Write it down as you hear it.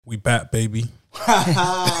We back, baby. The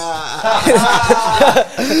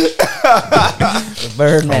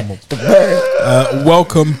bird, man. The bird.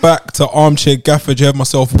 Welcome back to Armchair Gaffer. You have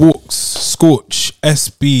myself, Walks, Scorch,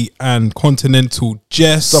 SB, and Continental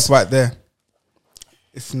Jess. Stop right there.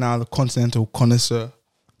 It's now the Continental Connoisseur.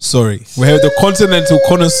 Sorry, we have the Continental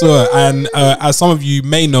Connoisseur, and as some of you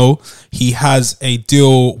may know, he has a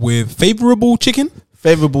deal with Favourable Chicken,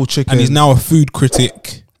 and he's now a food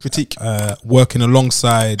critic. Critique. Working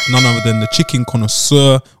alongside none other than the Chicken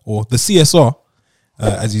Connoisseur, or the CSR,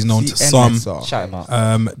 as he's known to some. Shout him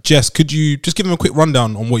out. Jess, could you just give him a quick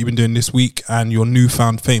rundown on what you've been doing this week and your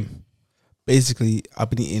newfound fame? Basically, I've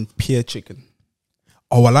been eating pear chicken.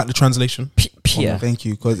 Oh, I like the translation. Pear. Thank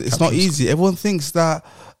you, because it's not easy. Everyone thinks that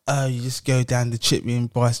you just go down the chip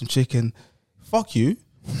and buy some chicken. Fuck you.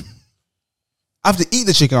 I have to eat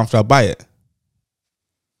the chicken after I buy it.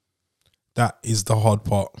 That is the hard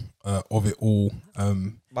part of it all.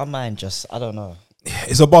 My mind just, I don't know.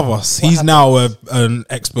 It's above us. He's now an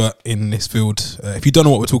expert in this field. If you don't know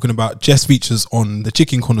what we're talking about, Jess features on the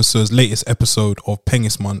Chicken Connoisseur's latest episode of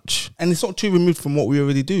Pengis Munch. And it's not too removed from what we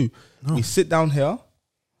already do. No. We sit down here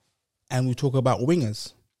and we talk about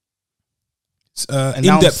wingers.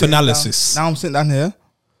 In-depth analysis. Now I'm sitting down here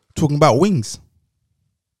talking about wings.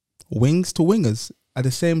 Wings to wingers are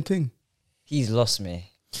the same thing. He's lost me.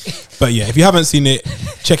 But yeah, if you haven't seen it,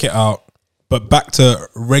 check it out. But back to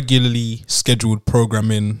regularly scheduled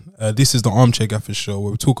programming. This is the Armchair Gaffer Show,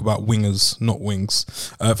 where we talk about wingers, not wings.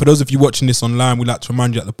 For those of you watching this online, we'd like to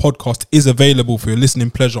remind you that the podcast is available for your listening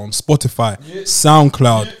pleasure on Spotify,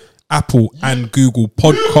 SoundCloud, Apple, and Google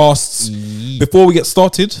Podcasts. Before we get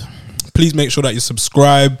started, please make sure that you're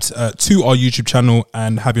subscribed to our YouTube channel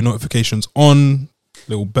and have your notifications on.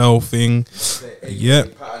 Little bell thing. Yeah.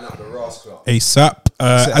 ASAP.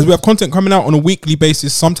 As we have content coming out on a weekly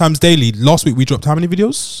basis, sometimes daily. Last week we dropped how many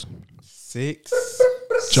videos? 6.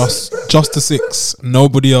 Just the 6.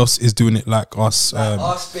 Nobody else is doing it like us.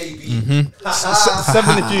 Us, baby. 7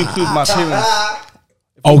 if you include my parents.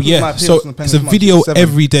 Oh yeah, so it's a video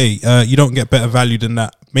every day. You don't get better value than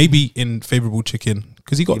that. Maybe in Favourable Chicken,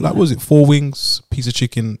 because he got like, what was it, 4 wings, piece of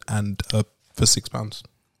chicken, and for £6.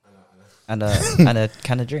 And a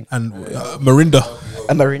can of drink. And Mirinda.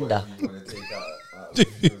 A Mirinda.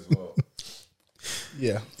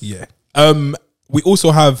 Yeah. We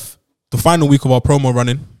also have the final week of our promo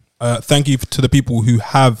running. Thank you to the people who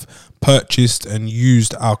have purchased and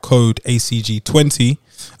used our code ACG20.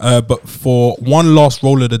 But for one last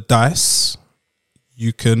roll of the dice,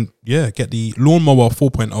 you can get the Lawnmower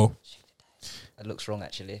 4.0. It looks wrong,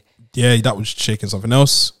 actually. Yeah, that was shaking something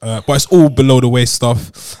else. But it's all below the waist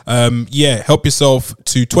stuff. Help yourself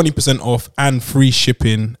to 20% off and free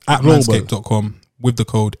shipping at manscaped.com with the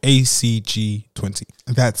code ACG20.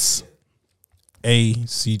 That's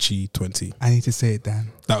ACG20. I need to say it, Dan.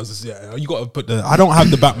 That was you got to put the. I don't have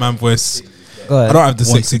the Batman voice. Go ahead. I don't have the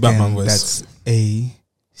Once sexy again, Batman voice. That's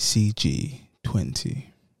ACG20.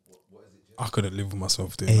 I couldn't live with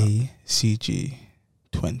myself doing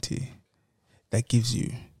ACG20. That gives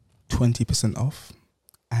you 20% off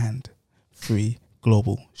and free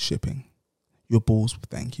global shipping. Your balls will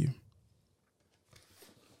thank you.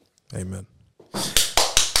 Amen.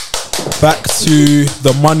 Back to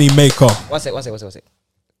the money maker. One sec.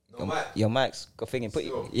 Your mic's got thinking.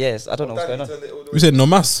 Yes, I don't know what's going on. We said no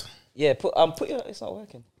mas. Yeah, put your. It's not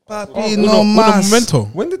working. Papi, no mas. Momento.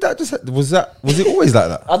 When did that just was it always like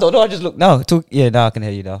that? I don't know. I just look now. Now I can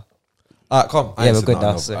hear you now. Come. Yeah, we're good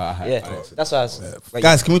now. So, that's why I was.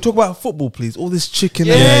 Guys, can we talk about football, please? All this chicken.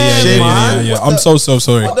 Yeah. I'm so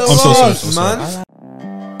sorry. I'm so sorry. Man.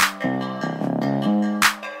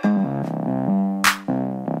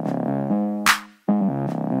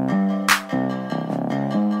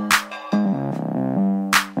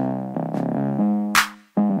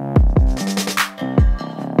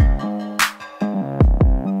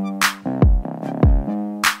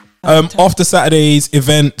 After Saturday's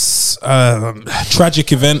events,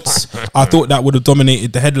 tragic events, I thought that would have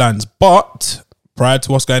dominated the headlines. But prior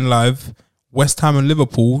to us going live, West Ham and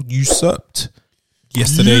Liverpool usurped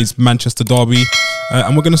yesterday's Manchester derby.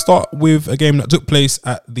 And we're going to start with a game that took place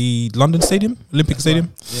at the London Stadium, Olympic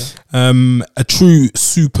Stadium. Yeah. A true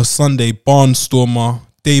Super Sunday barnstormer.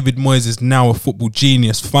 David Moyes is now a football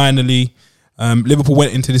genius, finally. Liverpool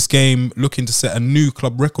went into this game looking to set a new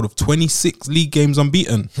club record of 26 league games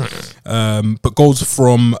unbeaten. But goals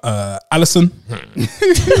from Alisson,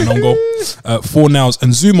 an own goal, Fornals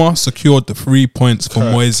and Zuma secured the 3 points for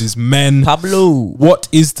Moyes' men. Pablo. What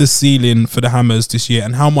is the ceiling for the Hammers this year,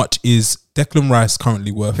 and how much is Declan Rice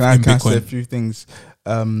currently worth in Can I say a Bitcoin? few things?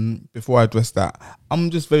 before I address that, I'm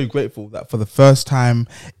just very grateful that for the first time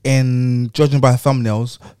in judging by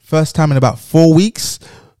thumbnails, first time in about 4 weeks,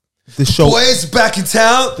 the show Boys back in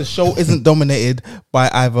town. the show isn't dominated by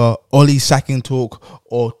either Ollie sacking talk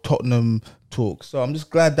or Tottenham talk. So I'm just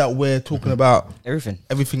glad that we're talking about Everything.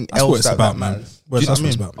 everything That's else what it's that about, man. matters. Well, Do you know that's what I what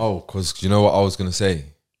it's mean? about. Oh, because you know what I was gonna say.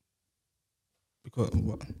 Because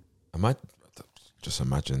what? Just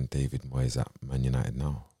imagine David Moyes at Man United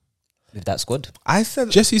now. With that squad. I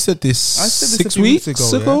said Jesse said this, I said this 6 a few weeks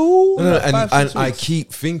weeks ago, ago. No, Like and 5-6 I weeks.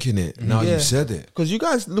 keep thinking it. Now Yeah. you said it. because you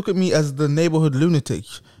guys look at me as the neighborhood lunatic,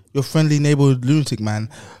 your friendly neighborhood lunatic man.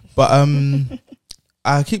 But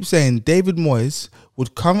I keep saying David Moyes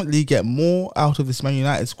would currently get more out of this Man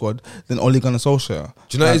United squad than Ole Gunnar Solskjaer.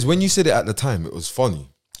 Do you know what it is? When you said it at the time, it was funny.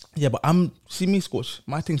 Yeah, but see me, Scorch.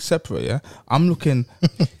 My thing's separate. Yeah, I'm looking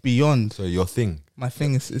beyond. So your thing. My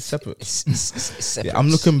thing is separate. It's separate. Yeah, I'm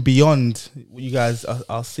looking beyond what you guys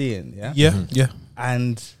are seeing. Yeah, Yeah, yeah.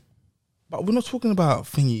 and but we're not talking about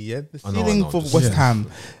thingy. Yeah, the I know, ceiling for just- West yeah.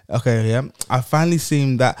 Ham. Okay, yeah, I finally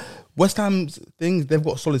seen that West Ham's things. They've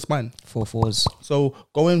got solid spine. 4-4s. So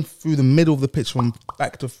going through the middle of the pitch from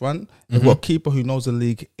back to front, they've got a keeper who knows the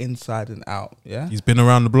league inside and out. Yeah, He's been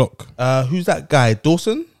around the block. who's that guy?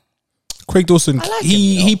 Dawson. Craig Dawson, I like he him,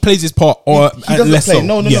 you know. he plays his part, or He doesn't less play. so.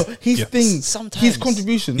 No. Yeah, His yeah. thing, Sometimes. his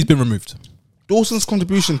contribution. He's been removed. Dawson's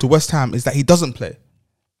contribution to West Ham is that he doesn't play.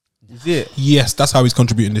 Is it? Yes, that's how he's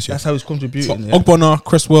contributing this year. That's how he's So, contributing. Yeah? Ogbonna,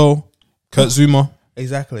 Cresswell, Kurt Zuma.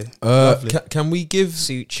 Exactly. Lovely. Can we give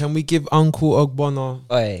Such. Can we give Uncle Ogbonna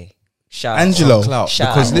Oi. Shout Angelo. out. clout?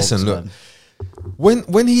 Shout Because out, listen, Ogbs, look, man.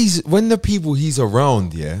 when the people he's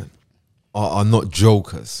around, are not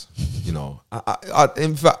jokers. You know,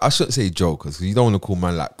 in fact, I shouldn't say jokers because you don't want to call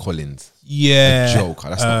man like Collins Yeah, a joker.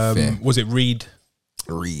 That's not fair. Was it Reed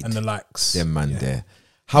Reed and the likes? them man there.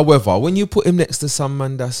 However, when you put him next to some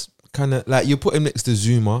man that's kind of like you put him next to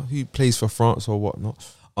Zuma, who plays for France or whatnot,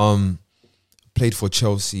 played for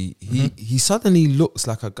Chelsea, he suddenly looks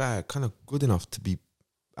like a guy kind of good enough to be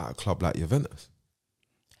at a club like Juventus.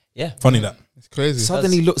 Yeah. Funny that. It's crazy.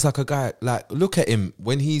 Suddenly looks like a guy like look at him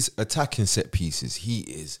when he's attacking set pieces. He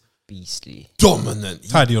is Beastly. dominant. He,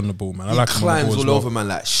 Tidy on the ball, man. I he like him on the climbs ball all as well. over man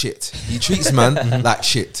like shit. He treats man like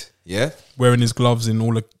shit. Yeah. Wearing his gloves in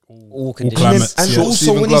all All conditions. climates. And yeah. also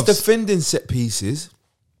Even when gloves. he's defending set pieces,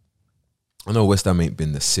 I know West Ham ain't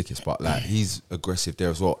been the sickest, but like he's aggressive there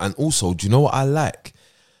as well. And also, do you know what I like?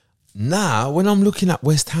 Now, when I'm looking at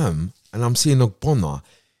West Ham and I'm seeing Ogbonna,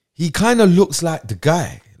 he kind of looks like the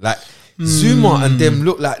guy. Like Zuma and them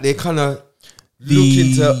look like they kind of look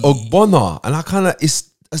into Ogbonna, and I kind of it's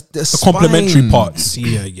the complementary parts.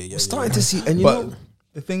 Yeah. I'm starting to see, and you But know,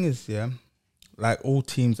 the thing is, yeah, like all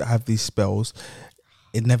teams that have these spells,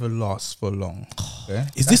 it never lasts for long. Okay?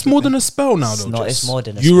 Is this more than a spell now, though? not- Jess? it's more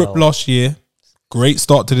than a Europe spell. last year. Great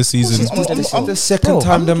start to the season. I'm- the second bro,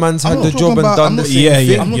 time I'm the not- man's I'm had not the talking job and about- done I'm the not- same Yeah, thing.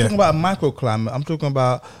 yeah. I'm not talking about a microclimate. I'm talking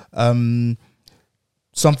about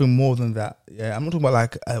something more than that. Yeah, I'm not talking about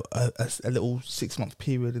like a little 6-month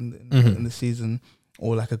period in the season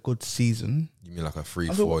or like a good season. You mean like a I'm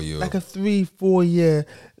 3-4 talking year? like a 3-4 year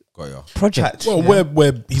Got ya. Project. patch. Well, yeah.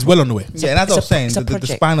 where he's well on the way. Yeah, and as I was saying, it's a the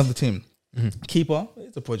project. spine of the team. Keeper,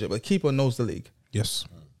 it's a project, but keeper knows the league. Yes,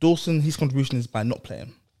 Dawson, his contribution is by not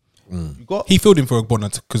playing. You got he filled in for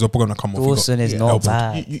Ogbonna because Ogbonna come off. He got- Dawson is yeah, not elbowed.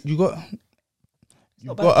 bad. you got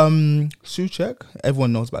Souček.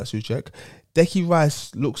 Everyone knows about Souček. Deki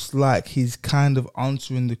Rice looks like he's kind of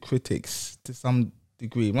answering the critics to some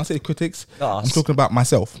degree. When I say critics, Not I'm us. talking about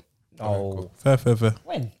myself. Oh. Fair.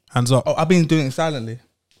 When? Hands up. Oh, I've been doing it silently.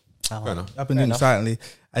 Oh. Fair enough. I've been Fair doing enough. it silently.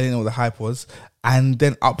 I didn't know what the hype was. And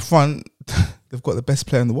then up front, they've got the best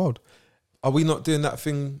player in the world. Are we not doing that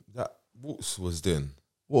thing that Waltz was doing?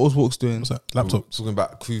 What was Walks doing? What's that? Laptop. We're talking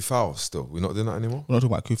about crew foul still. We're not doing that anymore? We're not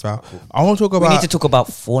talking about Kufau. I want to talk We about. need to talk about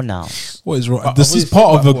 4 now. What is wrong? I've This already is part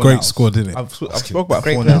spoke of a about great Fornals. squad, isn't it? I've spoke about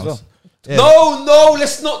Great four player now. as well. Yeah. No,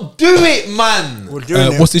 let's not do it, man.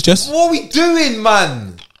 What's this, Jess? What are we doing,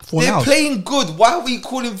 man? Four They're nows. playing good. Why are we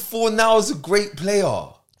calling Fornals a great player?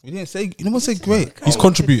 We didn't say. You know what? Say great. He's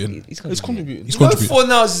contributing. He's It's contributing. contributing. He's You know contributing.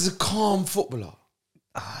 Fornals is a calm footballer.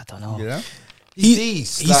 I don't know. Yeah. He's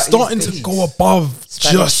starting to go above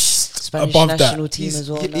just Spanish above national that. team as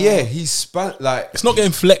well. now. Yeah, he's like It's not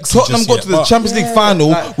getting flexed. Tottenham just got yet, to the but Champions League Yeah, final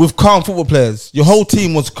like- with calm football players. Your whole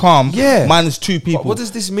team was calm. Yeah. minus 2 people. What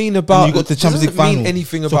does this mean about? And you got the Champions League doesn't mean final.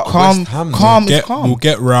 anything So about calm, West Ham. calm We'll is calm. we'll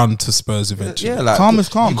get round to Spurs eventually. Yeah, like Calm is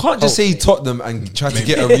calm. You can't just say Tottenham and try to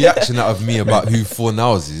get a reaction out of me about who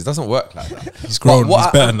Fornals is. It doesn't work like that. He's grown. What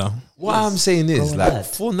He's better now. What I'm saying is, Grown like, lad.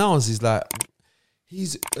 Fornals is like,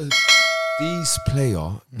 he's a These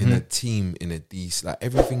player in a team in a decent, like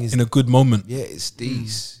everything is In a good moment. yeah, it's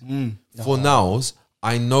decent. For nows,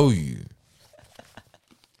 I know you.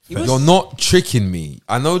 You're not tricking me.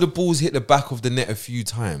 I know the balls hit the back of the net a few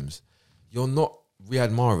times. You're not Riyad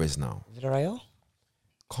Mahrez now. Villarreal?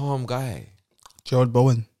 Calm guy. Gerald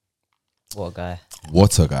Bowen. What a guy.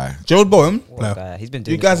 What a guy. Gerald Bowen. What a guy. He's been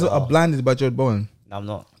doing You guys this for a are while. blinded by Gerald Bowen. No, I'm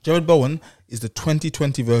not. Gerald Bowen is the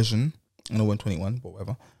 2020 version. I know 121, but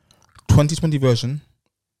whatever. 2020 version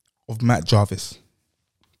of Matt Jarvis.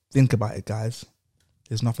 Think about it, guys.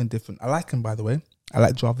 There's nothing different. I like him, by the way. I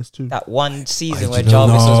like Jarvis too. That one season I where do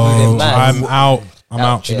Jarvis not was moving No, mad. I'm out. I'm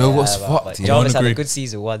out. Do you know what's but fucked? Yeah? Jarvis had agree. a good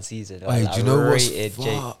season, one season. Wait, do you know what's rated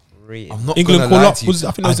fucked? rated. I'm not England gonna call lie up? to you. Was-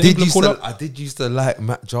 I think it was the England call up. I did used to like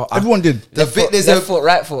Matt Jarvis. Everyone did. The Left bit foot, there's left a. foot,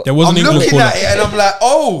 right foot. There was I'm an England looking call at up. it and I'm like,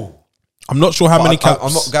 oh. I'm not sure how But many caps.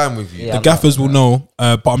 I'm not going with you. Yeah. The I'm gaffers will know,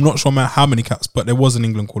 but I'm not sure how many caps. But there was an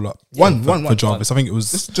England call up. One for Jarvis. I think it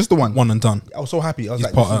was Just the one. one and done. I was so happy. I was He's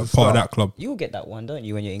like, part this of is the start. that club. You'll get that one, don't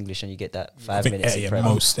you, when you're English and you get that I 5 think minutes in Prem?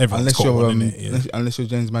 most everyone's Unless got you're, one in it. Yeah. unless you're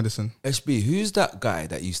James Madison. HB, who's that guy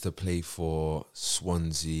that used to play for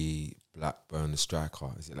Swansea, Blackburn, the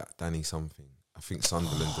striker? Is it like Danny something? I think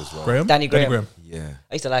Sunderland as well. Graham? Danny Graham. Yeah.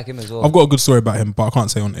 I used to like him as well. I've got a good story about him, but I can't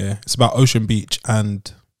say on air. It's about Ocean Beach and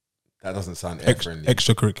That doesn't sound air friendly.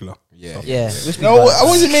 extracurricular. Yeah. Yeah. We'll speak, No, about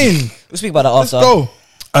what does it mean? we'll speak about that Let's after.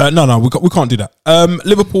 go. No, we can't do that.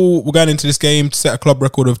 Liverpool were going into this game to set a club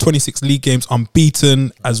record of 26 league games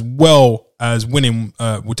unbeaten, as well as winning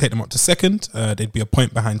will take them up to second. They'd be a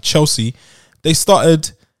point behind Chelsea. They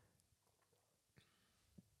started.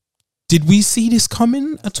 Did we see this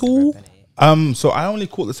coming at all? So I only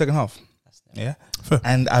caught the second half. Yeah. Fair.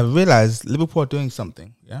 And I realized Liverpool are doing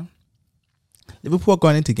something. Yeah. Liverpool are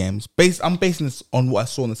going into games. I'm basing this on what I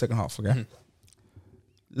saw in the second half. Okay.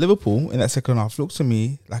 Liverpool in that second half looked to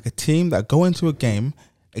me like a team that go into a game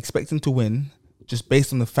expecting to win just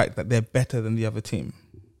based on the fact that they're better than the other team.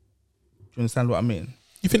 Do you understand what I mean?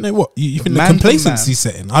 You think they what? You think the Man to complacency man.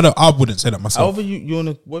 setting? I wouldn't say that myself. However you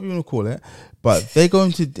wanna, whatever you want to call it, but they go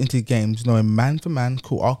into games knowing man for man,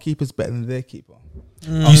 cool, our keeper's better than their keeper.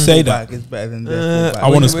 You say that. Fullback is better than their fullback. I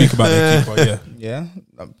want to speak about their keeper. Yeah.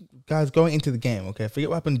 Yeah, guys, going into the game, okay. Forget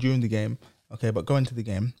what happened during the game, okay. But going into the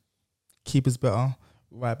game, keeper's better,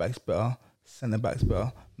 right back's better, centre back's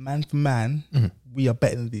better, man for man. We are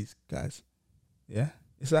better than these guys. Yeah,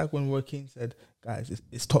 it's like when Joaquin said, "Guys,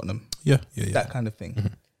 it's Tottenham." Yeah. That kind of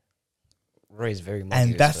thing. Roy's very much.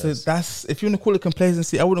 And that's if you want to call it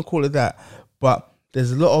complacency, I wouldn't call it that. But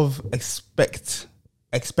there's a lot of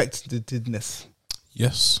expectedness.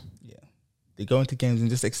 Yes. Yeah, they go into games and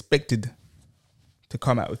just expected to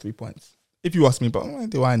come out with 3 points. If you ask me, but what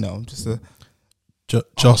do I know? I'm just a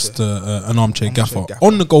An armchair gaffer. gaffer.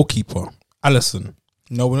 On the goalkeeper, Alisson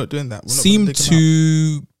no. We're not doing that. We're not seemed gonna dig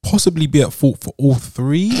him to possibly be at fault for all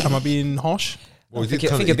three. Am I being harsh? Well, I think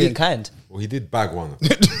you're being kind. Well, he did bag one.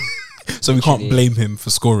 So we can't Literally. blame him for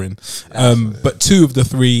scoring. But two of the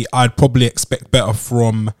three, I'd probably expect better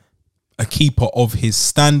from a keeper of his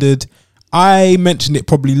standard. I mentioned it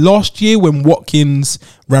probably last year when Watkins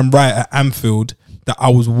ran riot at Anfield that I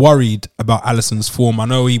was worried about Alisson's form. I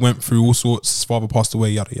know he went through all sorts. His father passed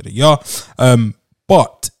away, yada, yada, yada.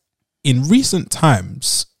 But in recent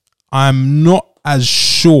times, I'm not as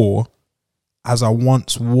sure as I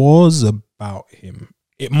once was about him.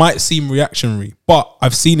 It might seem reactionary, but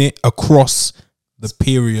I've seen it across the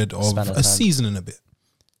period of Span of a time. season and a bit.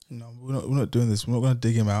 No, we're not doing this. We're not going to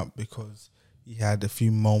dig him out because he had a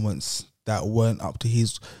few moments that weren't up to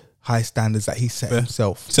his high standards that he set Fair.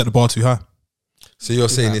 himself. Set the bar too high. So you're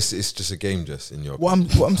saying it's just a game, just in your What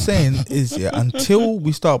I'm saying is, yeah, until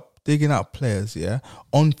we start digging out players, yeah,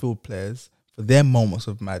 on-field players for their moments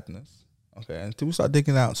of madness, okay, until we start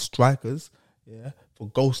digging out strikers, yeah, for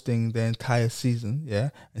ghosting their entire season, yeah,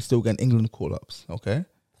 and still getting England call-ups, okay,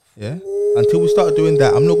 yeah. Until we start doing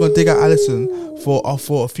that, I'm not going to dig out Alisson for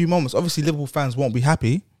a few moments. Obviously, Liverpool fans won't be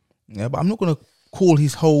happy, yeah, but I'm not going to call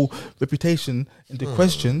his whole reputation into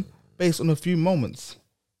question based on a few moments.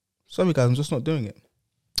 Sorry, guys, I'm just not doing it.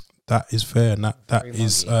 That is fair. And that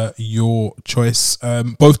is your choice.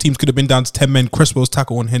 Both teams could have been down to 10 men. Cresswell's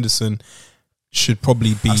tackle on Henderson should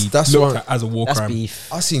probably be That's looked one- at as a war That's crime. beef.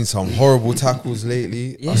 I've seen some horrible tackles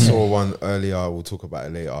lately. Yeah. I saw one earlier. We'll talk about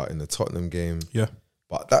it later in the Tottenham game. Yeah.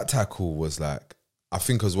 But that tackle was like, I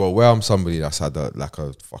think as well, where I'm somebody that's had a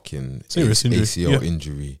fucking Serious injury. ACL Yeah.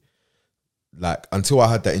 injury. Like, until I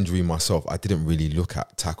had that injury myself, I didn't really look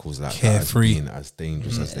at tackles like Carefree. that as being as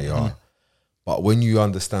dangerous as they are. But when you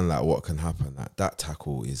understand like what can happen, like that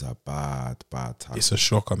tackle is a bad tackle. It's a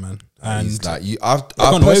shocker, man. And And like I got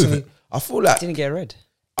away with personally, it. I feel like Didn't get red.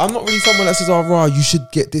 I'm not really someone that says, "Oh, rah, you should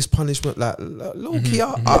get this punishment." Like low key,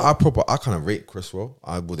 I kind of rate Cresswell.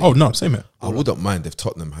 I would. Oh no, same here. I wouldn't mind if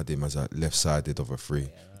Tottenham had him as a left-sided of a three.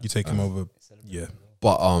 You take him over. Yeah.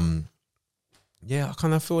 But yeah, I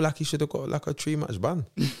kind of feel like he should have got like a 3-match ban.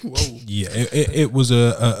 Yeah, it was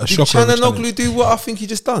a Did shocker. of a challenge. Chananoglu do what I think he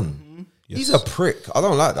just done? Yes. He's a prick. I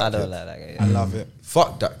don't like that. I don't kid. like that guy. I love it.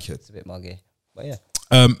 Fuck that kid. It's a bit muggy. But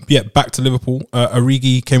yeah. Yeah, back to Liverpool.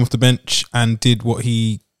 Origi came off the bench and did what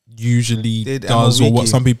he usually Did does, or what Origi.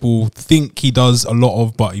 some people think he does a lot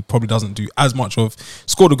of, but he probably doesn't do as much of.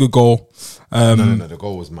 Scored a good goal. No, the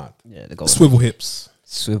goal was mad. Yeah, the goal. Swivel hips.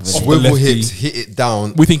 Swivel. Swivel lefty. hips, hit it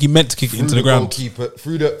down. We think he meant to kick it through into the ground goalkeeper,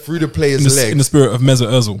 through the player's in legs. the spirit of Mesut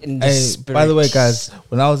Ozil. In the Hey, by the way, spirit. guys,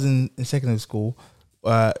 when I was in secondary school,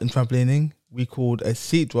 in trampolining, we called a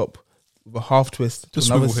seat drop with a half twist to Just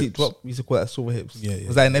another swivel seat hips. drop. We used to call that swivel hips. Yeah.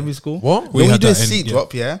 Was that in every school? What? We When you had do a that in- seat yeah.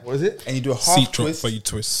 drop, yeah, What is it? and you do a half Seat drop, twist. but you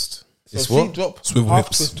twist. So It's seat what? drop, Swivel half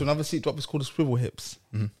hips. twist to another seat drop is called a swivel hips.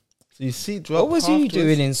 So you seat drop. What was half you twist.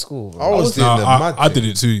 doing in school, bro? I was doing the mad I thing. did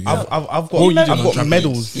it too. Yeah. I've got, What were you doing I've on got trampolines?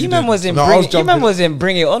 medals. You man was in No, I bring. was You man jumping- was in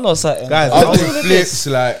bring it on or something. Guys, I I was did doing flips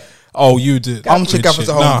like Oh, you did. I'm check out for Shit.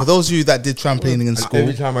 the home. Nah. For those of you that did trampolining in school,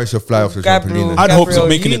 every time I used to fly off the Gabriel, trampoline. I'd hope so, Gabriel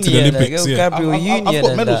making it to the Union, Olympics, yeah. Gabriel I've Union got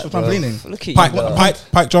and medals that, for bro. trampolining. Look at Pike, you, bro.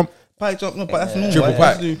 pike jump. pike jump, no, but that's normal. Triple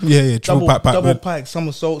right? pike. You do Yeah, triple pike, double man. pike,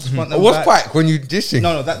 somersaults, front and What's back. pike when you dishing?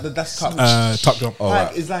 No, that's tuck. Tuck jump.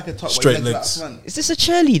 Pike is like a tuck. Straight where your legs. are out front. Is this a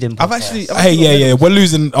cheerleading? I've podcast? actually. Hey, yeah. We're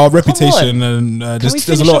losing our reputation, and Can we there's a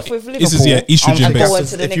finish lot. off with This is Liverpool? estrogen And go on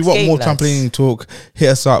based. to the If you next want game, more lads. trampolining talk, hit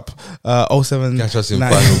us up. 07. Catch us in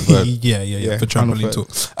 9 final third. Yeah, for final trampoline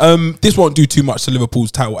third. talk. This won't do too much to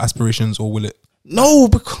Liverpool's title aspirations, or will it? No,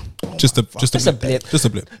 because Just a Just a blip. Just a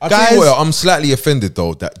blip. I tell Guys- you what, I'm slightly offended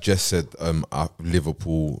though that Jess said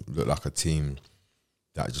Liverpool look like a team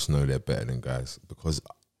that just know they're better than guys, because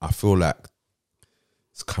I feel like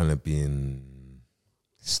it's kind of being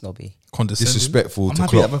Snobby. Condescending. disrespectful I'm to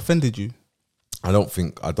happy Klopp. I've offended you. I don't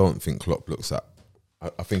think Klopp looks at.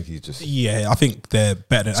 I think he's just. Yeah, I think they're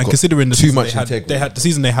better. And got considering the too season much they had, integrity. they had the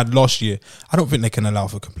season they had last year, I don't think they can allow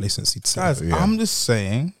for complacency. To say Guys, that. Yeah. I'm just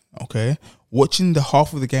saying, okay, watching the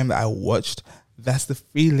half of the game that I watched, that's the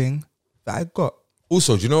feeling that I got.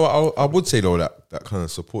 Also, do you know what I would say though that kind of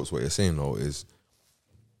supports what you're saying though is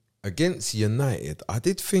against United, I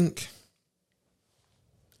did think,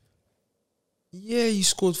 yeah, you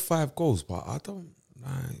scored 5 goals, but I don't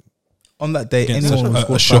like. On that day, Against anyone a who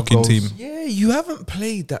scored shocking 5 goals, team. Yeah, you haven't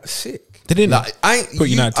played that sick. They didn't put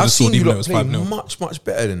United to the I've sword seen even you though it lot was play 5-0. much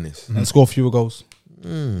better than this. and score fewer goals.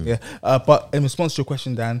 Hmm. Yeah, but in response to your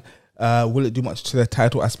question, Dan, will it do much to their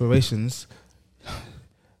title aspirations?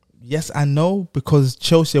 Yes and no, because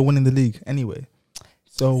Chelsea are winning the league anyway.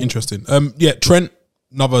 So Interesting. Yeah, Trent,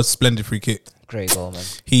 another splendid free kick. Great goal, man.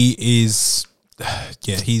 He is.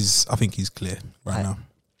 Yeah, I think he's clear right now.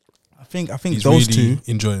 I think He's those really two.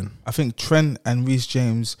 enjoying. I think Trent and Reece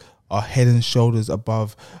James are head and shoulders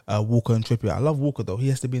above Walker and Trippier. I love Walker though; he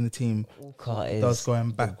has to be in the team. Walker is Does going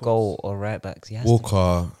the backwards. goal or right backs. He has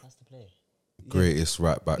Walker, to play. greatest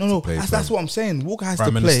right back No, to play. that's what I'm saying. Walker has Prime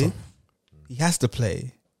to Minister. play. He has to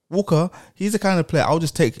play. Walker, he's the kind of player I'll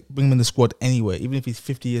just bring him in the squad anyway, even if he's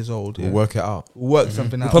 50 years old. We'll Yeah. work it out. We'll work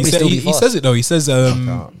something out. Probably He, said, still be he fast. says it though. He says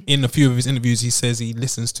out. in a few of his interviews, he says he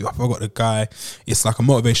listens to. I forgot the guy. It's like a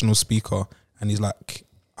motivational speaker, and he's like,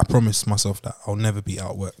 "I promise myself that I'll never be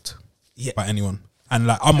outworked by anyone." And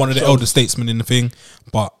like, I'm one of the elder statesmen in the thing,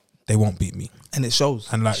 but they won't beat me. And it shows.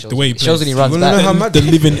 And like Shows the way he it shows plays, when he runs You wanna know back. how mad- the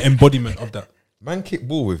living embodiment of that. Man kicked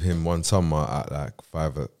ball with him one summer at like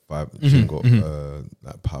 5 Mm-hmm, Chingo,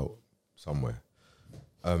 like Pout somewhere.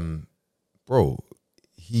 Bro,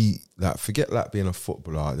 he like forget like being a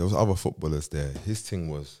footballer. There was other footballers there. His thing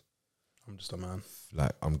was I'm just a man.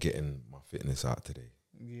 like, I'm getting my fitness out today.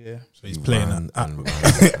 Yeah. So he's He playing ran at and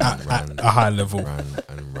ran and ran a high level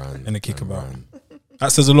and ran in a kick and about. ran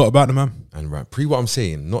That says a lot about the man. and ran. What I'm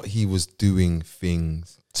saying, not he was doing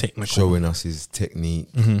things, Technical. showing us his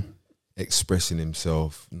technique, Mhm. expressing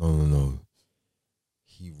himself. No.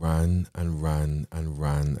 He ran and ran and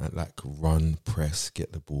ran and like run, press,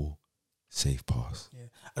 get the ball, safe pass.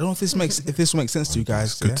 I don't know if this makes sense to you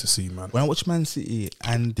guys. It's good yeah? to see, man. When I watch Man City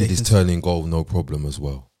and they Did his can- turning goal no problem as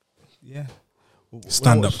well. Yeah.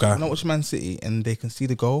 Stand up guy. When I watch Man City and they can see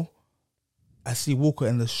the goal, I see Walker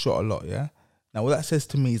in the shot a lot, yeah? Now, what that says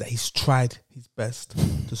to me is that he's tried his best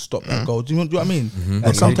to stop that goal. Do you know what I mean?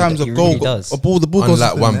 Like sometimes He a goal, really does. the ball goes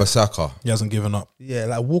Unlike in there. Wan-Bissaka. He hasn't given up. Yeah,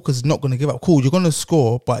 like Walker's not going to give up. Cool, you're going to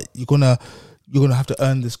score, but you're going to have to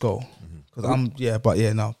earn this goal. Because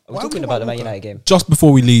no. We're talking about the Man United game. Just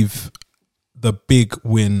before we leave, the big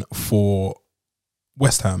win for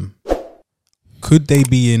West Ham, could they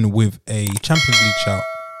be in with a Champions League shout,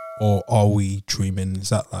 or are we dreaming? Is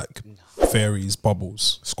that like fairies,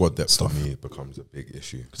 bubbles? Squad depth Stuff. for me becomes a big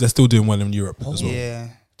issue. Because they're still doing well in Europe as well. Yeah.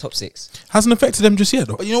 Top 6. Hasn't affected them just yet,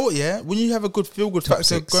 though. But you know what? Yeah, when you have a good feel-good Top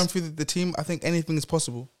factor 6. going through the team, I think anything is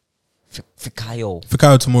possible. Fikayo.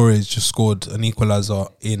 Fikayo Tomori has just scored an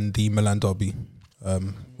equaliser in the Milan derby,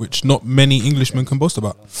 which not many Englishmen can boast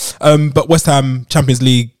about. But West Ham, Champions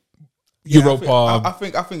League, Europa I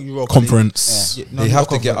think Europa Conference. League. Yeah, no, They have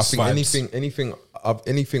not to get. I conference. think vibes.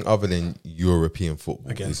 anything other than European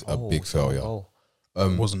football Again. is a big failure.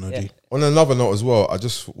 Wasn't OG. Yeah. On another note as well, I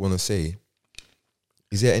just want to say,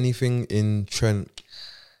 is there anything in Trent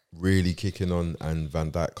really kicking on and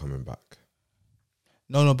Van Dijk coming back?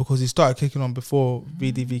 No, because he started kicking on before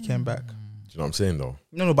VDV came back. Do you know what I'm saying though?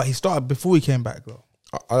 No, but he started before he came back though.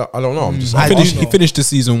 I don't know. I'm just. I He don't know. finished the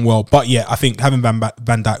season well, but yeah, I think having Van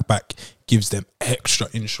Dijk back gives them extra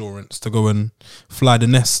insurance to go and fly the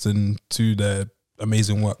nest and do their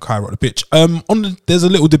amazing work higher up the pitch. There's a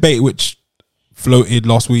little debate which floated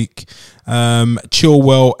last week.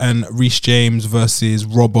 Chilwell and Reece James versus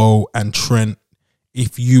Robbo and Trent.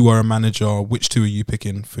 If you are a manager, which two are you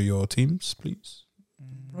picking for your teams, please?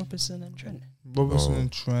 Robertson and Trent. Robertson No.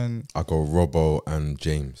 and Trent. I go Robbo and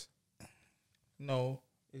James. No,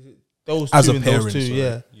 is it those As two a and pairing, those two?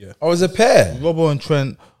 sorry. Yeah, Oh, it's a pair. Robbo and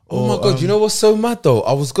Trent. Oh my god! You know what's so mad though?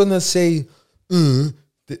 I was gonna say,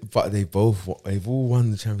 but they've all won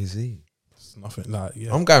the Champions League. It's nothing like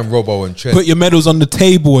I'm going Robbo and Trent. Put your medals on the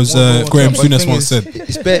table, as Robbo and Graham Trent, but the Souness thing once is- said.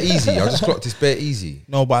 It's bare easy. I just clocked it's bare easy.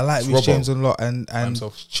 No, but I like It's Reece Robbo. James a lot, and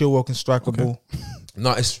himself. Chilwell can strike a ball.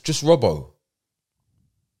 No, it's just Robbo.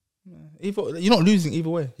 Either, you're not losing either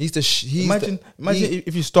way. He's the. Imagine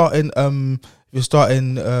if you're starting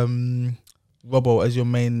Robbo as your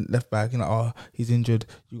main left back, you know, oh, he's injured,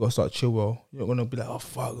 you got to start Chilwell. You're not gonna be like, oh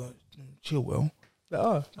fuck, Chilwell. Like,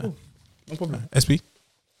 oh, cool. No problem. SB.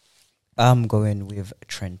 I'm going with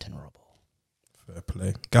Trent and Robbo. Fair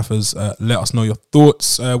play. Gaffers, let us know your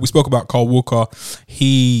thoughts. We spoke about Carl Walker.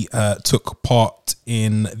 He took part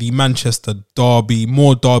in the Manchester derby,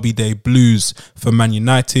 more Derby Day blues for Man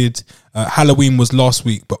United. Halloween was last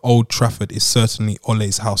week, but Old Trafford is certainly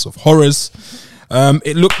Ole's house of horrors.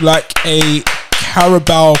 It looked like a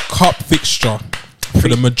Carabao Cup fixture for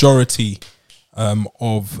the majority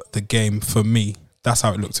of the game for me. That's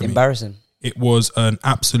how it looked to me. Embarrassing. It was an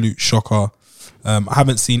absolute shocker. I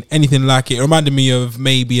haven't seen anything like it. It reminded me of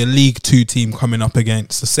maybe a League 2 team coming up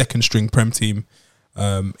against a second string Prem team.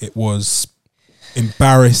 It was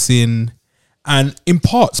embarrassing and in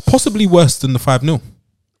parts possibly worse than the 5-0. It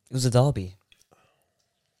was a derby.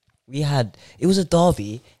 It was a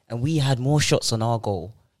derby, and we had more shots on our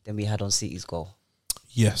goal than we had on City's goal.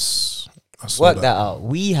 Yes. I saw Work that out.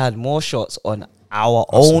 We had more shots on our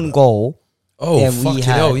own goal. Oh than we fucking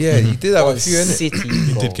had hell! Yeah, he did have a on few in it. City's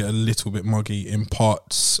He goal. did get a little bit muggy in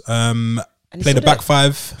parts. he's Played still a back there.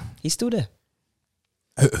 five. He's still there.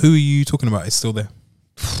 Who are you talking about? Is still there?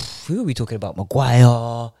 Who are we talking about?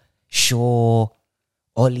 Maguire, Shaw,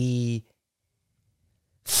 Ollie,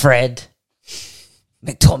 Fred,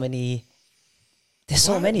 McTominay. There's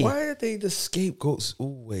so many. Why are they the scapegoats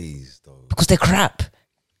always though? Because they're crap.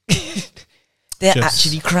 They're Just-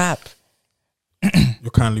 actually crap. You're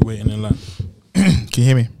kindly waiting in line. Can you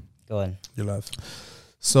hear me? Go on. You're live.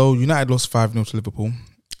 So United lost 5-0 to Liverpool,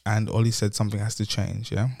 and Ollie said something has to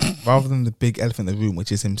change. Yeah, rather than the big elephant in the room,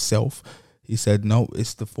 which is himself, he said no,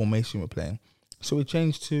 it's the formation we're playing. So we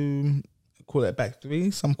changed to call it back 3.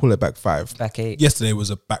 Some call it back 5. Back 8. Yesterday was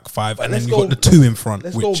a back 5, and then let's you go- got the 2 in front,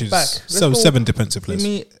 let's go which is back. Let's go- 7 defensive To players.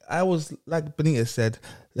 me, I was like Benitez said,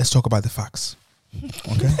 let's talk about the facts.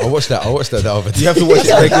 Okay, I watched that the other day. you have to watch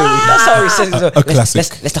it regularly. That's how he says it. A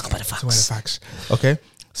classic. Let's talk about the Talk about the facts. facts. Okay,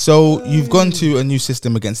 so you've gone to a new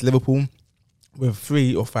system against Liverpool with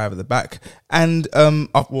 3 or 5 at the back, and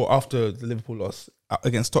after the Liverpool loss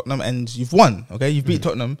against Tottenham, and you've won. Okay, you've beat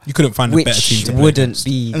Tottenham. You couldn't find a better team Which to play wouldn't against.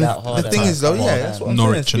 be And that hard. the thing is, though, yeah, that's what I'm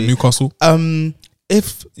Norwich saying. and Newcastle.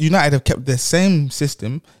 If United have kept their same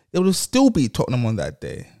system, they would have still beat Tottenham on that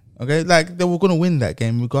day. Okay, like they were going to win that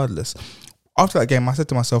game regardless. After that game, I said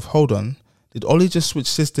to myself, "Hold on, did Ollie just switch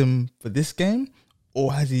system for this game,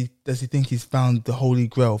 or does he think he's found the holy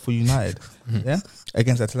grail for United? Yeah,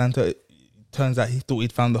 against Atalanta, it turns out he thought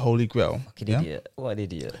he'd found the holy grail. Fucking Yeah? idiot. What an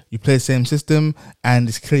idiot. You play the same system, and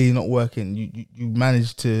it's clearly not working. You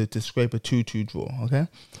managed to scrape a 2-2 draw. Okay,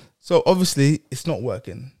 so obviously it's not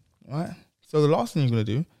working, right? So the last thing you're gonna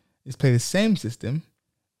do is play the same system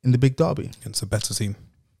in the big derby. Against a better team.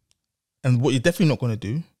 And what you're definitely not going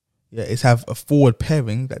to do, is have a forward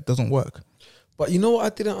pairing that doesn't work. But you know what I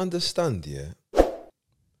didn't understand, yeah?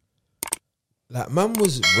 Like, man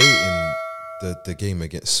was rating the game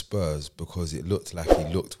against Spurs because it looked like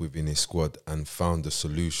he looked within his squad and found a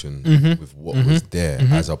solution with what was there,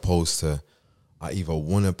 as opposed to, I either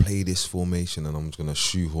want to play this formation and I'm just going to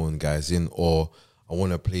shoehorn guys in, or I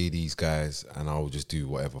want to play these guys and I'll just do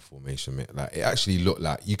whatever formation, mate. Like, it actually looked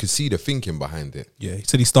like you could see the thinking behind it. Yeah, he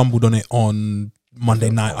said he stumbled on it on Monday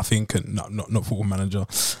night, I think, and not Football Manager.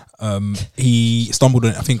 He stumbled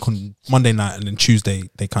on it, I think, on Monday night, and then Tuesday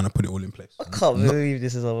they kind of put it all in place. I can't believe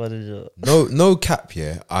this is our manager. No cap,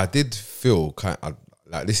 yeah. I did feel kind of,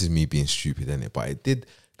 like, this is me being stupid, innit? But it did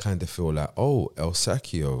kind of feel like, oh, El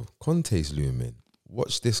Sacchio, Conte's looming.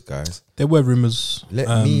 Watch this, guys. There were rumours.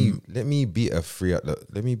 Let me beat a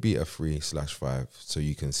 3/5 so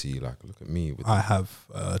you can see, like, look at me. With I have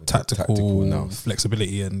tactical now.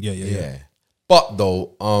 flexibility, and yeah. But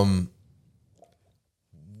though,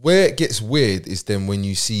 where it gets weird is then when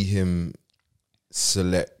you see him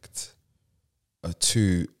select a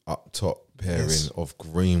 2 up top pairing of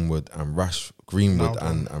Greenwood and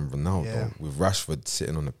Ronaldo, with Rashford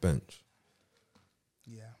sitting on the bench.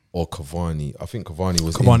 Or Cavani. I think Cavani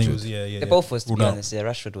was injured. They both was, to be honest. Yeah,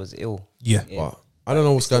 Rashford was ill. Yeah. But I don't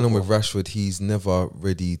know what's going on with Rashford. He's never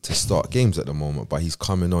ready to start games at the moment, but he's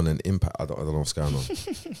coming on and impact. I don't know what's going on.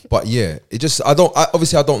 But yeah,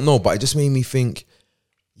 obviously I don't know, but it just made me think,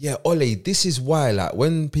 yeah, Ole, this is why, like,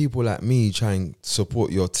 when people like me try and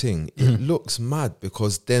support your thing, it looks mad,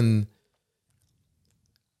 because then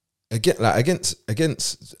against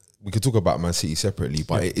we could talk about Man City separately,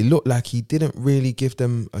 but it looked like he didn't really give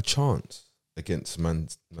them a chance against Man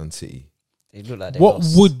City. It looked like they What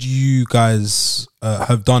lost. would you guys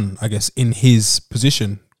have done, I guess, in his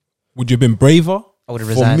position? Would you have been braver? I would have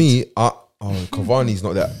For resigned. me, Cavani's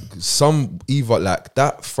not that. Either like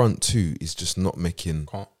that front two is just not making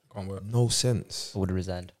Can't work. no sense. I would have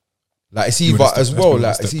resigned. Like, it's You either would've as stepped- well, that's like, probably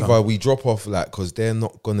it's stepped either down. we drop off, like, because they're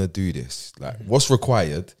not gonna do this. Like, what's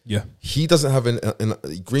required? Yeah. He doesn't have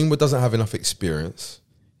Greenwood doesn't have enough experience.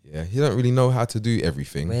 Yeah, he don't really know how to do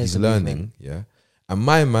everything. Where's He's the learning. movement? Yeah, and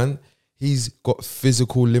my man, he's got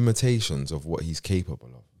physical limitations of what he's capable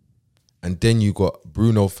of. And then you got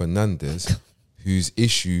Bruno Fernandes, whose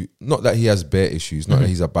issue, not that he has bare issues, not that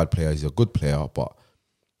he's a bad player, he's a good player, but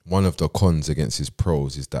one of the cons against his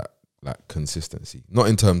pros is that, like, consistency. Not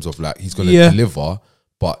in terms of, like, he's going to deliver,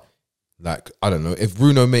 but, like, I don't know, if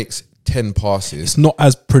Bruno makes 10 passes, It's not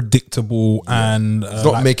as predictable and It's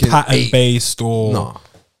not like making pattern 8. based or nah.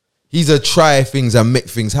 He's a try things and make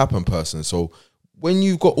things happen person. So when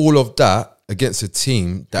you've got all of that against a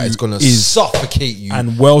team that is going to suffocate you,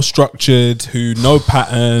 and well structured, who know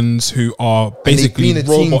patterns, who are basically and they've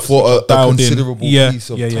been a team robots for a dialed in. considerable piece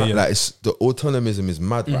of time. Yeah. Like, it's, the autonomism is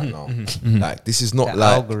mad right now. Like, this is not The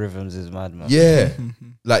like, algorithms is mad, man. yeah,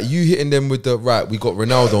 like you hitting them with the right. We got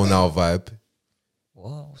Ronaldo now vibe.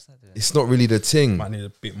 What's that doing? It's not really the thing. Might need a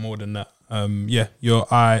bit more than that.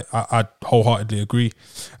 I wholeheartedly agree.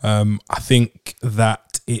 I think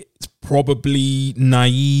that it's probably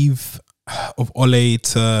naive of Ole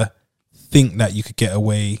to think that you could get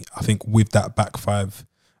away, I think, with that back five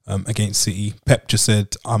against City. Pep just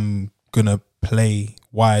said, I'm gonna play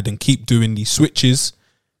wide and keep doing these switches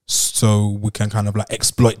so we can kind of like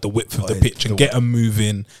exploit the width of the pitch and get them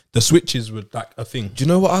moving. The switches were like a thing. Do you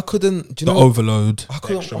know what I couldn't? Do you The know? overload. I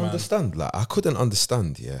couldn't extra man. understand. Like, I couldn't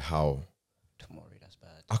understand. Yeah, how Tomori, that's bad.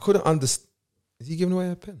 I couldn't understand. Is he giving away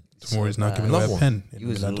a pen? Tomorrow's now bad. giving away Another a one. pen. in He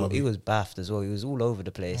was Milan derby. he was baffed as well. He was all over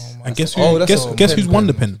the place. And guess Oh, who? that's Guess, a guess who's pen, won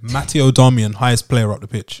the pen. pen? Matteo Darmian, highest player up the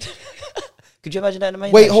pitch. Could you imagine that in the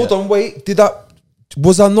main? Wait, hold on. Wait,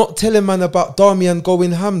 was I not telling man about Darmian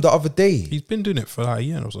going ham the other day? He's been doing it for like a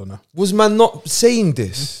year or so now. Was man not saying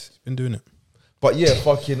this? He's been doing it. But yeah,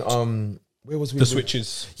 fucking where was we? The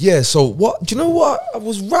switches. Yeah, so what? Do you know what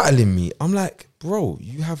was rattling me? I'm like, bro,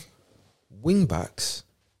 you have wing backs,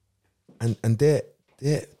 and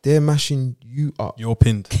they're mashing you up. You're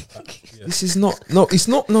pinned. This is not. No, it's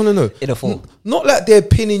not. No. In a form. Not like they're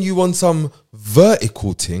pinning you on some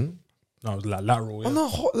vertical thing. No, it was like lateral. Yeah. On a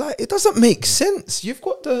hot, like, it doesn't make sense. You've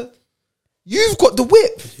got the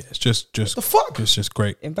width. Yeah, it's just The fuck? It's just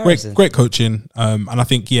great. Embarrassing. Great coaching. And I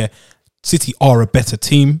think City are a better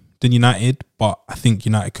team than United, but I think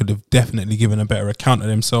United could have definitely given a better account of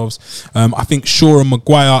themselves. I think Shaw and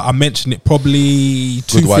Maguire, I mentioned it probably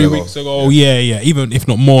 2-3 weeks ago. Yeah, even if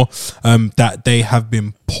not more, that they have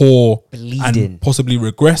been poor Bleeding. and possibly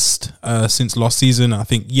regressed since last season. I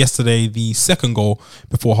think yesterday, the second goal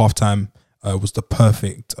before halftime was the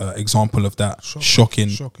perfect example of that. Shocking.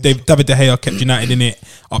 David De Gea kept United in it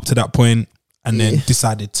up to that point, and then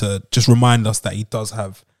decided to just remind us that he does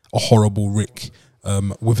have a horrible Rick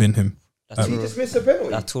within him. Did he just miss a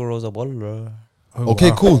penalty? Arturo's a baller. Oh, Okay,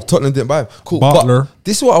 wow. cool. Tottenham didn't buy him. Cool. Butler. But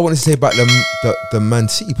this is what I want to say about the Man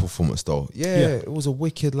City performance, though. Yeah, Yeah. it was a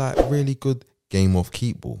wicked, like, really good game of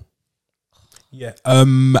keep ball. Yeah.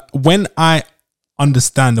 When I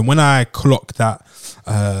understand and when I clock that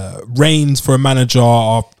reigns for a manager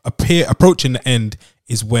are approaching the end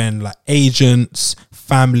is when like agents,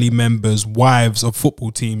 family members, wives of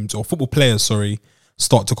football teams or football players,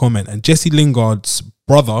 start to comment. And Jesse Lingard's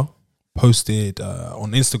brother posted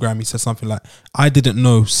on Instagram, he said something like, I didn't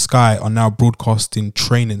know Sky are now broadcasting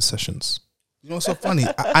training sessions. You know what's so funny?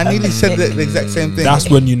 I nearly said the exact same thing. That's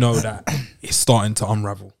when you know that it's starting to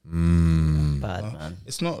unravel. Bad, man.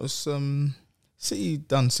 It's not. It's City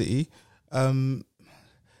done City.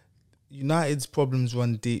 United's problems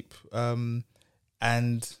run deep, and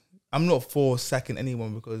I'm not for sacking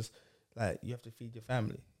anyone because like you have to feed your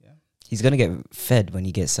family. Yeah. He's gonna get fed when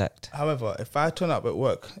he gets sacked. However, if I turn up at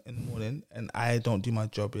work in the morning and I don't do my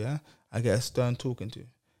job, yeah, I get a stern talking to.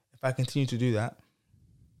 If I continue to do that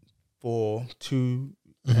for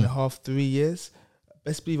 2.5, 3 years,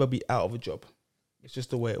 best believe I'll be out of a job. It's just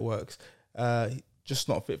the way it works. Just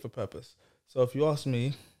not fit for purpose. So if you ask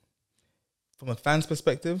me, from a fan's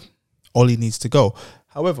perspective, Ollie needs to go.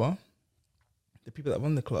 However, the people that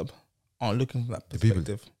run the club aren't looking for that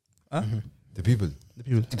perspective. Huh? The people. The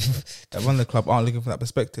people that run the club aren't looking for that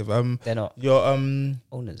perspective. They're not Your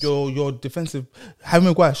owners. your defensive Harry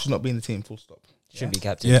Maguire should not be in the team. Full stop. Shouldn't be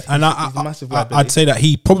captain. Yeah, and He's a massive liability. I'd say that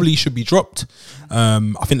he probably should be dropped.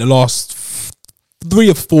 I think the last 3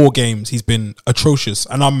 or 4 games he's been atrocious,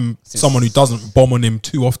 and I'm someone who doesn't bomb on him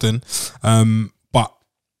too often. But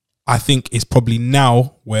I think it's probably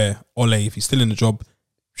now where Ole, if he's still in the job,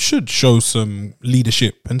 should show some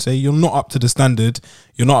leadership and say you're not up to the standard,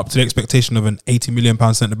 you're not up to the expectation of an £80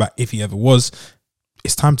 million centre back if he ever was.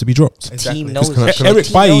 It's time to be dropped. Exactly. Team knows. Eric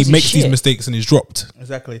team Bailly knows his makes these shit. mistakes and is dropped.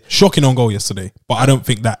 Exactly. Shocking on goal yesterday, but I don't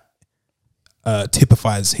think that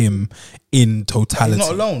typifies him in totality. He's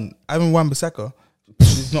not alone. Aaron Wan-Bissaka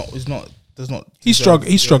is not. Does not. He's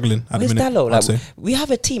struggling at the Where's minute. Dallo? I'd Like, say. we have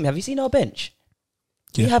a team. Have you seen our bench?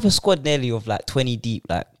 Yeah. We have a squad nearly of like 20 deep,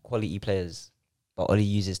 like quality players, but Ollie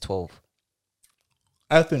uses 12,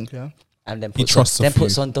 I think. Yeah. and then He puts trusts a on, few.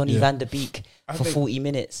 puts on Donny Yeah. van der Beek I for think- 40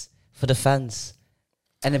 minutes for the fans,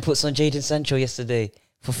 and then puts on Jadon Sancho yesterday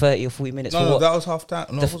for 30 or 40 minutes. for No, what? that was half time.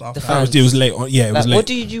 No, The- it wasn't half the time. It was late. Yeah, it was Like, late. what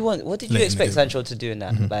did you want? What did you Late in the expect game. Sancho to do in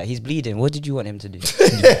that? Like, he's bleeding. What did you want him to do?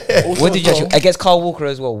 What did you actually against Carl Walker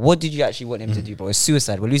as well? What did you actually want him to do, bro? It's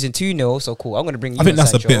suicide. We're losing 2-0, so cool. I'm gonna bring you. I think on,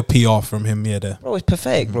 that's Sancho. a bit of PR from him. Yeah, there. Bro, it's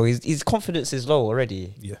pathetic, bro. His confidence is low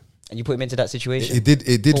already, Yeah. and you put him into that situation. It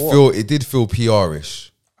did For what? feel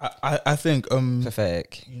PR-ish. I think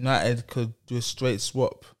Pathetic. United could do a straight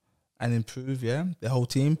swap and improve. Yeah, the whole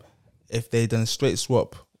team if they done a straight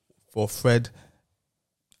swap for Fred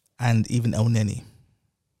and even El Neni.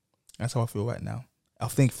 That's how I feel right now. I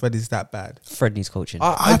think Fred is that bad. Fred needs coaching.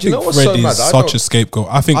 I do you think know what's Fred so is mad? such a scapegoat.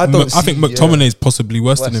 I think I don't McTominay is possibly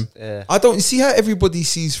worse than him. Yeah. I don't see how everybody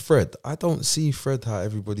sees Fred. I don't see Fred how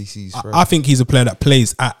everybody sees Fred. I think he's a player that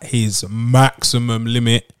plays at his maximum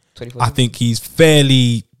limit. 24. I think he's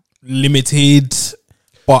fairly limited,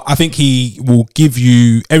 but I think he will give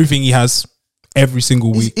you everything he has every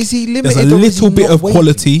single week. Is he There's limited? a or is he little bit not of wavy?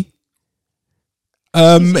 quality. Do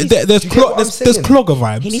you There's get what I'm there's saying? Clogger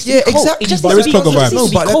vibes. He needs to Yeah, be coached. exactly. He just There needs is to be- Clogger he just vibes. needs No, to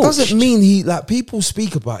be but that coached. doesn't mean he like people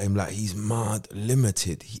speak about him like he's mad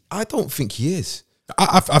limited. I don't think he is.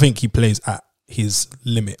 I think he plays at his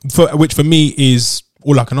limit, which for me is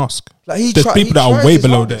all I can ask. Like he There's people that are tries way his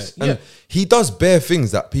below there. hardest. And he does bare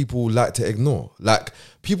things that people like to ignore. Like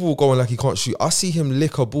people will go on like he can't shoot. I see him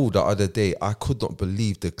lick a ball the other day. I could not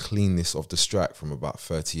believe the cleanness of the strike from about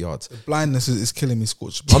 30 yards. Blindness is killing me,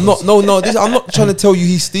 Scorch. I'm not. I'm not trying to tell you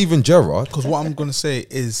he's Steven Gerrard. Because what I'm gonna say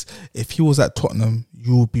is, if he was at Tottenham,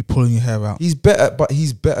 you would be pulling your hair out. He's better, but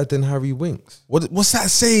he's better than Harry Winks. What's that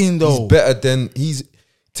saying though? He's better than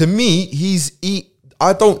to me.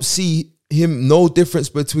 I don't see him no difference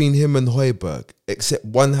between him and Højbjerg, except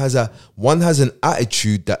one has an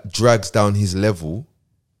attitude that drags down his level,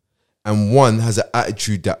 and one has an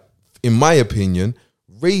attitude that, in my opinion,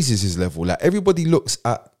 raises his level. Like everybody looks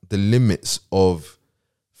at the limits of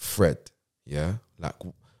Fred, yeah, like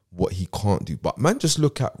what he can't do, but man, just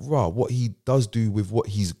look at what he does do with what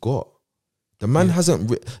he's got. The man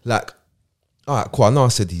hasn't like. All right, cool. I know I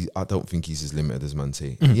said I don't think he's as limited as man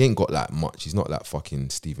say. He ain't got like much. He's not like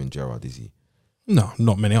fucking Steven Gerrard, is he? No,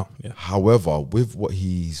 not many are. Yeah. However, with what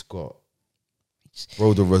he's got,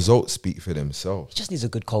 bro, the results speak for themselves. He just needs a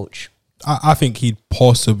good coach. I think he'd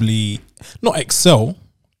possibly not excel,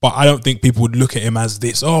 but I don't think people would look at him as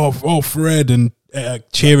this. Oh, Fred, and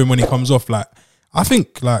cheering when he comes off. Like, I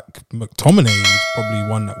think like McTominay is probably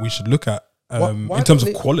one that we should look at Why in terms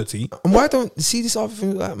don't of quality. And why don't you see this other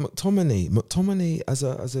thing like McTominay? McTominay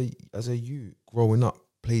as a youth growing up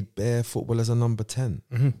played bare football as a number 10.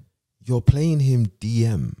 Mm-hmm. You're playing him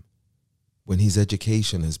DM when his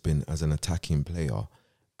education has been as an attacking player,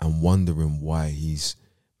 and wondering why he's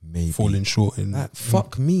maybe Falling short in Like,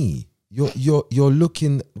 fuck me. You're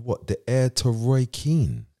looking what the heir to Roy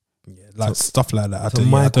Keane, like stuff like that. I to tell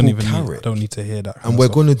you, I don't Michael even need, I Carrick. don't need to hear that. kind and of we're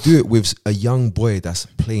stuff. going to do it with a young boy that's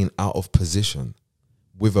playing out of position,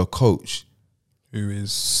 with a coach who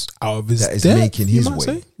is out of his that is depth, making you his might way.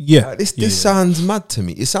 say? Yeah, Like, this yeah. sounds mad to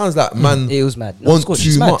me. It sounds like man. It was mad. No, Want Scorch, too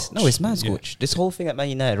it's mad. much. No, it's mad, Yeah. Scorch. This whole thing at Man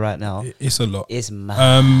United right now It's a lot. is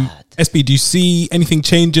mad. SB, do you see anything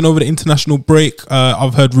changing over the international break?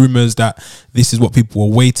 I've heard rumors that this is what people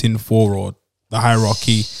were waiting for, or the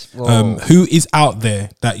hierarchy. Whoa. Who is out there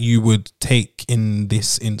that you would take in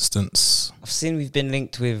this instance? I've seen we've been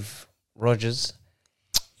linked with Rodgers.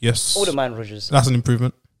 Yes, I wouldn't mind Rodgers. that's an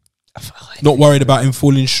improvement. Not worried about him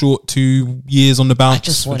falling short 2 years on the I bounce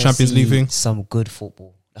just for want to Champions see League thing. some good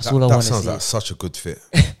football. That's That, all I that want to sounds see. like such a good fit.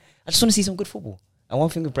 I just want to see some good football. And one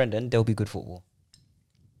thing with Brendan, there'll be good football.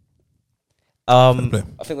 play.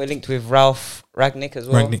 I think we're linked with Ralph Ragnick as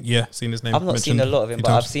well. Rangnick, yeah, seen his name. I've not seen a mentioned lot of him, few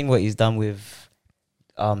but I've times. seen what he's done with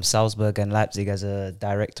Salzburg and Leipzig as a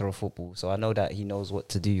director of football. So I know that he knows what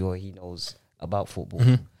to do, or he knows about football.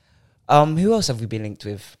 Mhm. Who else have we been linked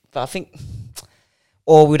with? But I think,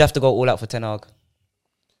 or we'd have to go all out for Ten Hag.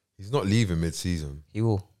 He's not leaving mid-season. He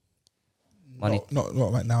will. Money. Not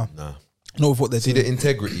right now. Nah. Not with what they're See doing. the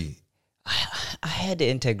integrity. I heard the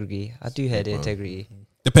integrity. I do hear the integrity.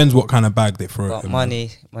 Depends what kind of bag they throw at But him.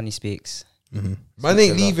 money speaks. Mhm. Man Speaks ain't a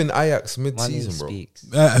lot. leaving Ajax Money mid-season, bro. speaks.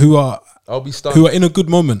 Who are I'll be stunned. who are in a good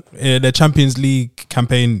moment. Their Champions League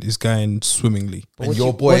campaign is going swimmingly. But And what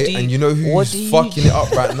your do boy, you- and you know what who's do you- fucking it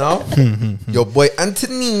up right now? Your boy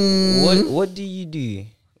Anthony. What do you do?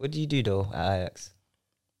 What do you do though at Ajax?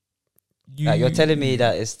 Like, you're telling me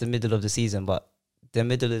that it's the middle of the season, but the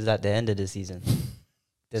middle is at the end of the season.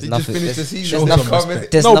 There's He just nothing. finished the There's, season. there's Show some nothing.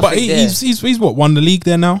 respect. There's No, but nothing there. he's what, won the league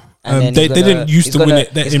there now. And then They he's didn't gonna- used he's to win gonna-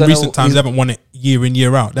 it. he's In gonna- recent times, they haven't won it year in,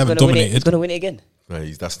 year out. They He's haven't gonna win it. He's dominated. gonna win it again. No,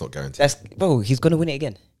 that's not guaranteed. That's bro. He's gonna win it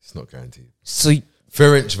again. It's not guaranteed. So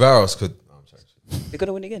Ferenc Varos could, they're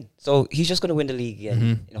gonna win again. So he's just gonna win the league again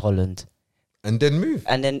Mm-hmm. in Holland, and then move.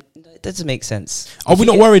 and then it doesn't make sense. Are If we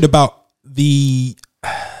you not get- worried about the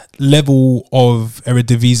level of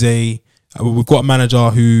Eredivisie? We've got a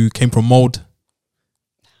manager who came from Mold.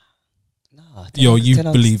 Nah, Yo, you Ten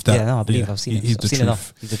Hag's- believe that? Yeah, no, I believe. Yeah, I've seen it. he's I've the seen truth.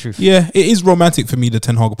 enough. He's the truth. Yeah, it is romantic for me, the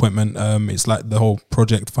Ten Hag appointment. It's like the whole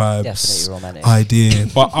Project Vibes Definitely romantic. idea,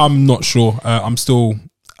 but I'm not sure. I'm still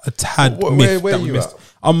a tad miffed Where that we you missed. at?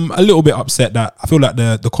 I'm a little bit upset that I feel like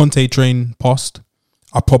the Conte train passed.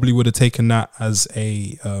 I probably would have taken that as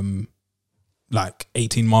a like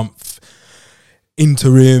 18-month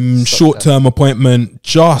interim short term appointment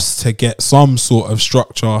just to get some sort of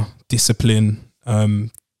structure, discipline,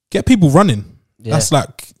 get people running. Yeah. That's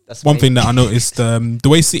like That's one me. thing that I noticed. The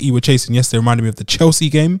way City were chasing yesterday reminded me of the Chelsea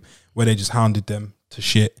game where they just hounded them to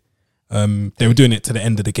shit. They were doing it to the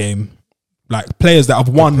end of the game. Like players that have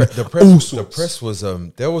won The all press, sorts. the press was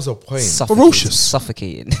there was a point Ferocious.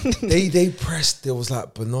 Suffocating. they pressed. There was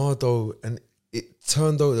like Bernardo, and it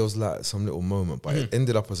turned out there was like some little moment, but it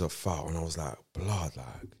ended up as a foul, and I was like, blood, like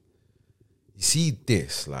you see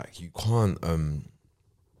this, like you can't.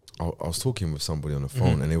 I was talking with somebody on the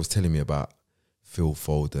phone, and they was telling me about Phil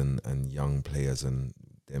Foden and young players and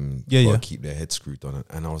them gotta keep their head screwed on it,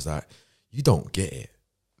 and I was like, you don't get it.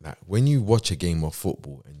 Like when you watch a game of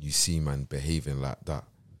football and you see man behaving like that,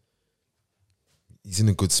 he's in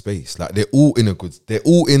a good space. Like they're all in a not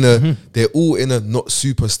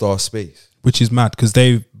superstar space. Which is mad because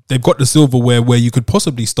they've got the silverware where you could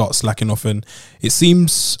possibly start slacking off, and it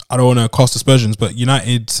seems, I don't want to cast aspersions, but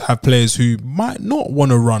United have players who might not want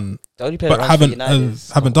to run, The only player but that runs for haven't United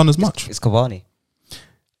is done as much. It's Cavani,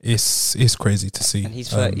 It's crazy to see. and he's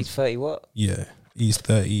 30. He's 30. What? Yeah, he's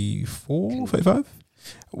 34, 35.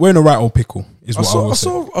 We're in a right old pickle, is what I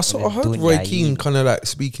will say. I heard Roy Keane kind of like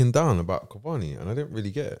speaking down about Cavani, and I didn't really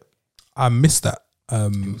get it. I missed that. He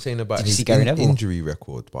was saying about Did you his see Gary Neville? injury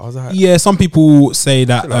record, but I was like, Yeah, some people say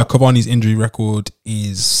that Chill out. Cavani's injury record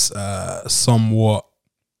is somewhat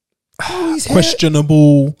oh, he's here.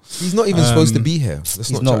 questionable. He's not even supposed to be here. Let's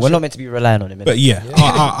He's not. not. chat We're shit. not meant to be relying on him. But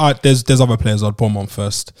yeah, there's other players I'd put him on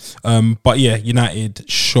first. But yeah, United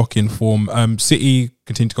shocking form. City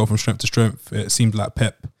continue to go from strength to strength. It seemed like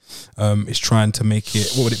Pep is trying to make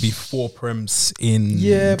it. What would it be? 4 prems in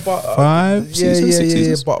 5 seasons, 6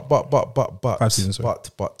 seasons? but 5 seasons. Sorry.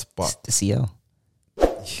 but The CL.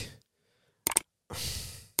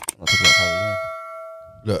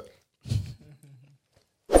 look.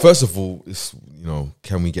 First of all, it's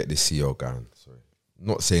can we get this CL going? Sorry,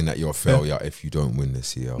 not saying that you're a failure if you don't win the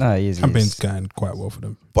CL. No, he is. Campaign's going quite well for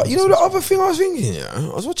them. But you know the other thing I was thinking,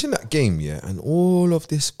 I was watching that game, and all of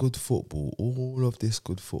this good football,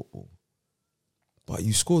 but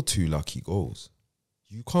you scored 2 lucky goals.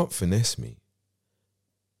 You can't finesse me.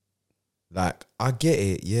 Like, I get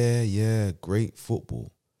it, yeah, great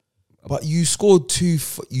football, but you scored you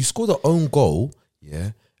scored an own goal,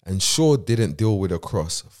 and Shaw didn't deal with a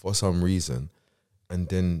cross for some reason, and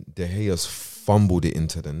then De Gea's fumbled it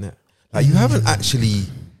into the net. Like, you haven't actually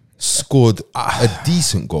scored a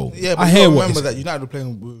decent goal. Yeah, but I you hear gotta what remember he's- that United were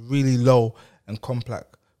playing with really low and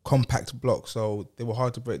compact blocks, so they were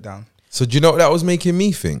hard to break down. So do you know what that was making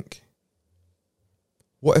me think?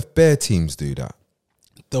 What if bare teams do that?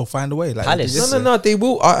 They'll find a way. Like Palace. they just- No, they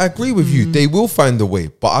will. I agree with you. They will find a way,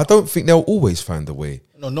 but I don't think they'll always find a way.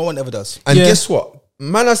 No one ever does. And Yeah. guess what?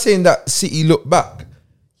 Man are saying that City look back.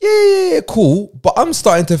 Yeah, cool. But I'm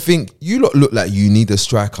starting to think you lot look like you need a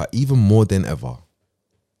striker even more than ever.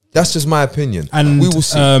 That's just my opinion. And we will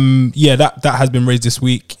see. that has been raised this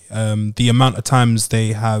week. The amount of times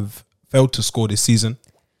they have failed to score this season,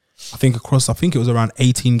 I think it was around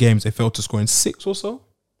 18 games they failed to score in 6 or so.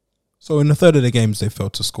 So in a third of the games they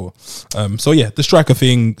failed to score. The striker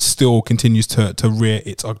thing still continues to rear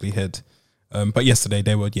its ugly head. But yesterday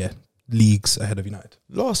they were leagues ahead of United.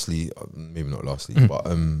 Lastly, maybe not lastly, but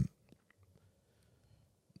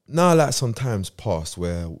now like some times past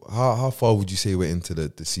where how far would you say we're into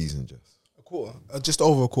the season, Jeff? A quarter, just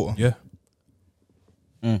over a quarter. Yeah.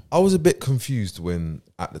 I was a bit confused when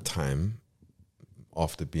at the time,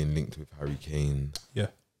 after being linked with Harry Kane, Yeah.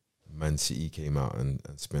 Man City came out and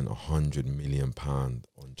spent £100 million on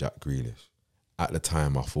Jack Grealish. At the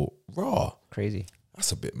time, I thought, Crazy.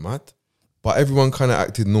 that's a bit mad. But everyone kind of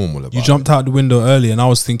acted normal about You it. jumped out the window early and I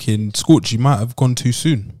was thinking, Scorch, you might have gone too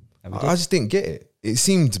soon. I just didn't get it. It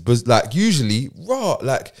seemed like usually,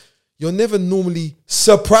 like you're never normally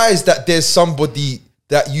surprised that there's somebody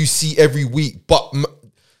that you see every week, but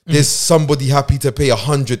there's somebody happy to pay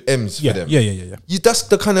 100 M's for them. Yeah. That's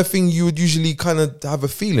the kind of thing you would usually kind of have a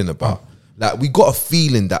feeling about. Like, we got a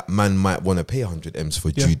feeling that man might want to pay 100 M's for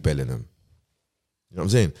Jude Bellingham. You know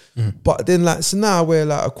what I'm saying? But then, so now we're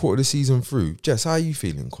like a quarter of the season through. Jess, how are you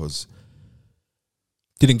feeling? Because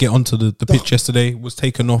didn't get onto the pitch yesterday, was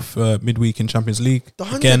taken off midweek in Champions League. the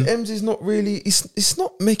 100 M's is not really, it's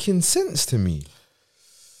not making sense to me.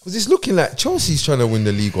 Because it's looking like Chelsea's trying to win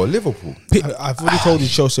the league or Liverpool. I've already told you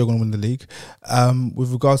Chelsea are going to win the league.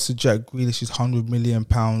 With regards to Jack Grealish's £100 million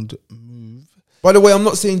move, By the way, I'm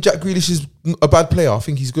not saying Jack Grealish is a bad player. I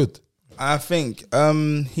think he's good. I think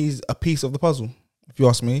he's a piece of the puzzle. If you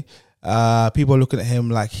ask me, people are looking at him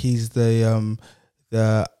like he's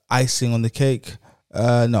the icing on the cake.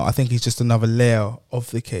 No, I think he's just another layer of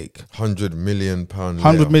the cake. £100 million.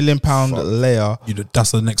 £100 million layer.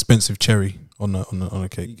 That's an expensive cherry on a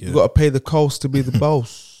cake. Yeah. You got to pay the cost to be the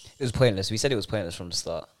boss. It was pointless. We said it was pointless from the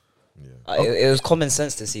start. It was common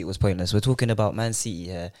sense to see it was pointless. We're talking about Man City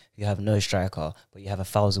here. You have no striker, but you have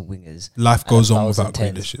 1,000 wingers. Life and goes on 1,000 without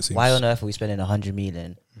tens. Grealish, it seems. Why on earth are we spending 100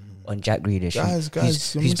 million on Jack Grealish,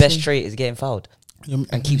 Guys, you're whose best missing- trait is getting fouled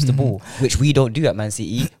and keeps the ball, which we don't do at Man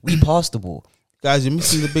City. We pass the ball. Guys, you're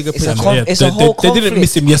missing the bigger It's a, picture. it's a whole they conflict. didn't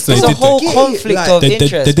miss him yesterday, It's a did they? whole Get it, conflict like- of They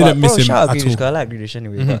interest. didn't but miss bro, him shout out at Grealish, all. 'cause I like Grealish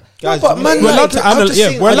anyway. But Guys, but man, we're allowed to I'm analyze. just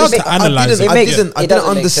saying, Yeah, we're I allowed just- to analyze I it. makes- didn't it doesn't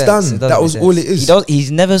make understand. sense. It doesn't That make was sense. all it is. He's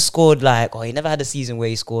never scored he never had a season where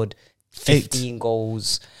he scored 15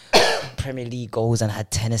 goals, Premier League goals, and had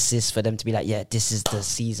 10 assists for them to be like, yeah, this is the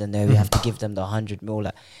season. No, we have to give them the 100 mil.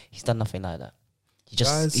 Like, he's done nothing like that. He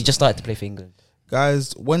just started to play for England.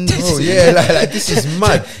 Guys, when Oh, yeah, like this is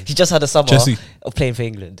mad. He just had a summer Jesse. of playing for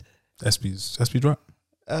England. SP's right.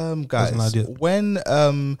 guys, an idea. when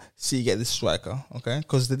City get this striker, okay,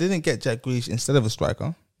 because they didn't get Jack Grealish instead of a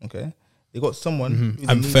striker, okay, they got someone who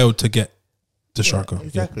they And need- failed to get the striker. Yeah,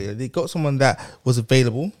 exactly. They got someone that was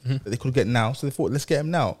available that they could get now, so they thought, let's get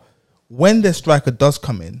him now. When their striker does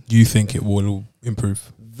come in, You think it will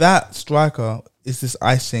improve? that striker is this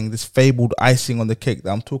icing, this fabled icing on the cake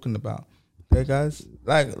that I'm talking about. Okay, guys,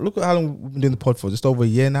 like look at how long we've been doing the pod for, just over a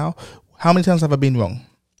year now. How many times have I been wrong?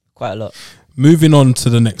 Quite a lot. Moving on to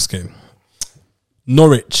the next game.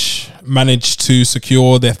 Norwich managed to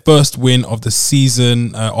secure their first win of the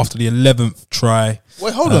season after the 11th try.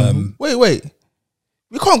 Wait, hold on. Wait.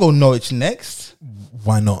 We can't go Norwich next.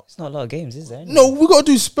 Why not? It's not a lot of games, is there? No, we got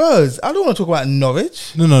to do Spurs. I don't want to talk about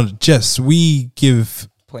Norwich. No, Jess, we give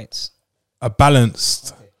Points. a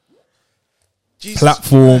balanced Jesus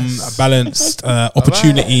platform, Christ. a balanced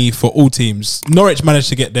opportunity for all teams. Norwich managed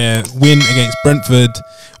to get their win against Brentford,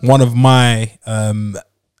 one of my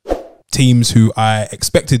teams who I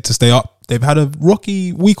expected to stay up. They've had a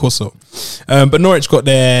rocky week or so. But Norwich got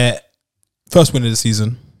their first win of the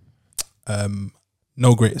season.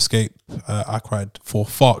 No great escape. I cried for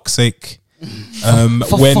fuck's sake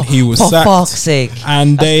when he was For sacked. fuck's sake.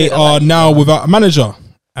 And they good. I are like now without a manager.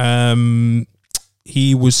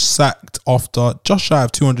 He was sacked after just shy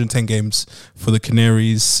of 210 games for the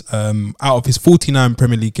Canaries. Out of his 49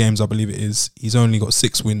 Premier League games, I believe it is, he's only got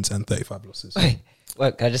 6 wins and 35 losses.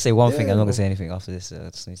 Well, can I just say one thing? I'm not going to say anything after this. I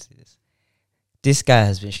just need to say this. This guy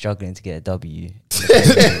has been struggling to get a W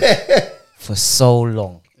for so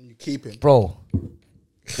long. You keep him. Bro,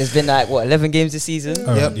 there's been like, 11 games this season?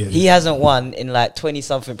 Yep. Yeah. He hasn't won in like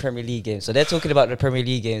 20-something Premier League games. So they're talking about the Premier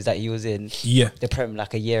League games that he was in. Yeah. The Prem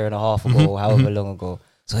like a year and a half ago, however long ago.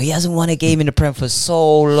 So he hasn't won a game in the Prem for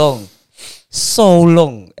so long.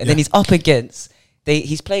 And then he's up against,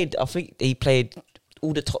 he's played, I think he played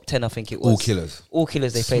all the top 10, I think it was. All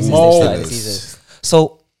killers. They played since Small they started the killers. season.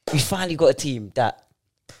 So we finally got a team that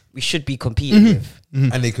we should be competing with.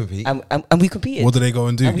 And they compete. And we competed. What do they go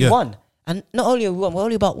and do? And we won. And not only have we won, we're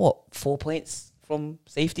only about 4 points from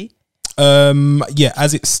safety. Yeah,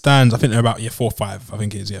 as it stands, I think they're about 4 or 5. I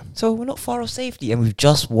think it is. Yeah, So we're not far off safety, and we've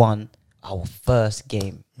just won our first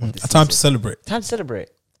game. Of the a time to season. celebrate. Time to celebrate,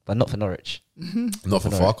 but not for Norwich. Not for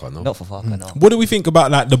Farker, no. Not for Farker, no. What do we think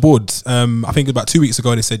about like the board? I think about 2 weeks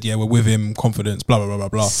ago they said, yeah, we're with him, confidence, blah blah blah blah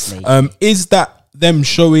blah. Snaky. Is that them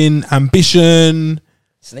showing ambition,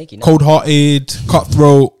 Snaky, no. cold-hearted,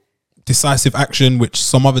 cutthroat, decisive action, which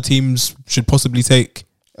some other teams should possibly take,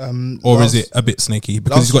 or is it a bit snaky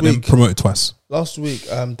because he's got them week- promoted twice? Last week,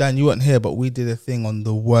 Dan, you weren't here, but we did a thing on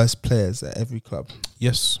the worst players at every club.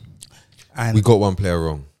 Yes. And We got one player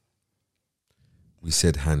wrong. We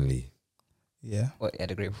said Hanley. yeah, What, he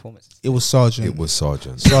had a great performance. it was Sargent. It was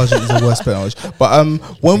Sargent. Sargent is the worst player at Norwich. But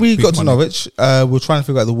when we Big got to money. Norwich, we were trying to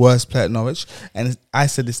figure out the worst player at Norwich, and I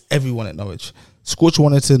said it's everyone at Norwich. Scorcher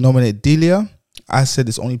wanted to nominate Delia. I said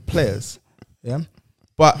it's only players. Yeah,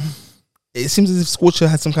 but it seems as if Scorcher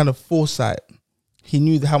had some kind of foresight. He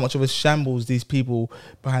knew how much of a shambles these people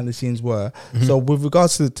behind the scenes were. So with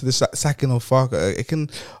regards to the sacking of Farker, it can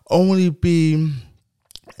only be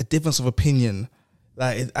a difference of opinion.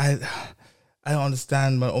 Like I don't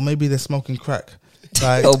understand, man. Or maybe they're smoking crack.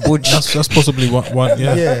 Like, Oh, Budge. That's possibly one.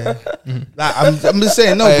 Yeah. yeah. Like, I'm just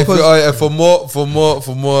saying no Hey, because for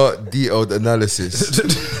more detailed analysis,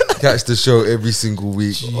 catch the show every single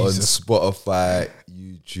week on Jesus. Spotify,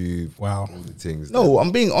 YouTube, Wow. all the things. no,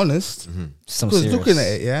 I'm being honest. Some Because serious. looking at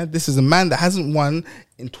it, yeah, this is a man that hasn't won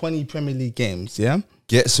in 20 Premier League games. Yeah,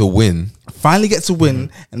 Gets a win. finally gets a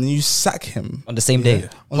win, and then you sack him On the same day.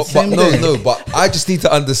 on the But same no, day. no, but I just need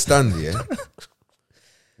to understand, yeah.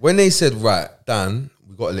 When they said, right, Dan,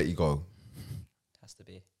 we got to let you go. Has to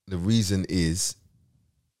be. The reason is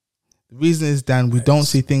The reason is, Dan, we don't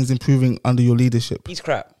see things improving under your leadership. He's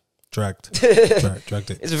crap. Dragged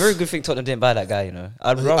it. It's a very good thing Tottenham didn't buy that guy, you know.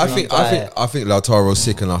 I think Lautaro's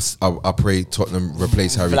sick, and I pray Tottenham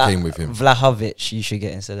replace Harry Kane with him. Vlahovic, you should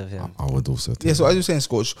get instead of him. I would also think Yeah, so as you're saying,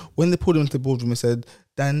 Scorch, when they pulled him into the boardroom and said,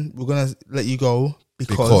 Dan, we're going to let you go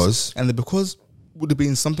because. Because? And the because would have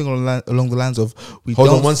been something along the lines of, we Hold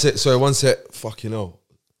don't. on one sec. Sorry, one sec. Fucking hell.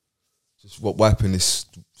 Just wiping this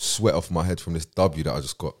sweat off my head from this W that I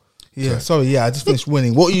just got. Yeah, sorry, yeah, I just finished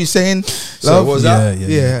winning. What are you saying? So love? what was that?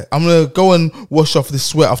 Yeah, I'm gonna go and wash off this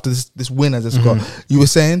sweat after this win I just got. You were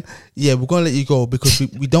saying, yeah, we're gonna let you go because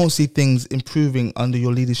we don't see things improving under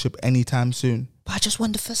your leadership anytime soon. But I just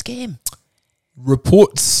won the first game.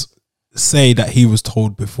 Reports say that he was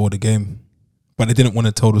told before the game, but they didn't want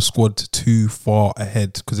to tell the squad too far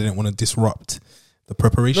ahead because they didn't want to disrupt the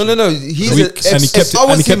preparation. No. He's Weeks, and he kept it- I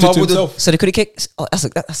was and he kept him, it I to would've- himself. So they could have kicked. Oh,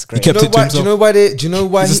 that's great. kept Do you it to know why? Do you know why they? Do you know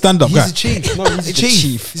why? He's a stand-up he's guy. a chief. No, he's a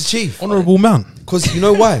chief. He's a chief. Honourable man. Because you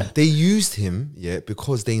know why? They used him,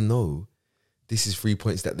 because they know this is 3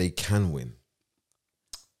 points that they can win.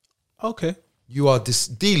 Okay. You are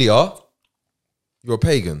Delia. You're a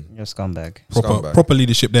pagan. You're a scumbag. Scumbag. Proper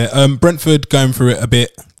leadership there. Brentford going through it a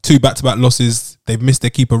bit. 2 back-to-back losses. They've missed their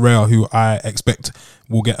keeper Rea, who I expect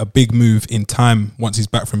will get a big move in time once he's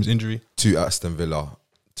back from his injury. To Aston Villa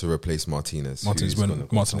to replace Martinez. Martinez, who's when gonna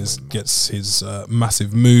go Martinez somewhere. gets his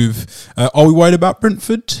massive move. Are we worried about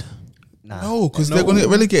Brentford? Nah. No, because they're gonna get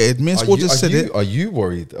relegated. Me and Scorch just said it. Are you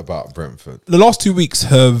worried about Brentford? The last 2 weeks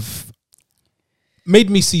have made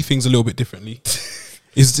me see things a little bit differently.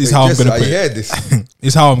 Is how I'm Jesse, gonna put I hear it. this.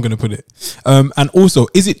 Is how I'm gonna put it. And also,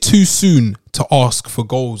 is it too soon to ask for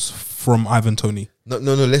goals from Ivan Toney? No.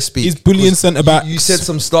 Let's speak. Is bullying centre backs? You said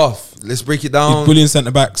some stuff. Let's break it Is down. bullying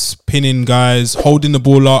centre backs, pinning guys, holding the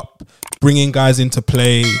ball up, bringing guys into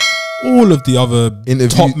play, all of the other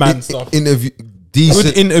top man stuff.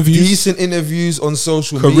 Decent interviews. decent interviews on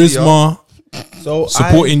social media. Charisma, So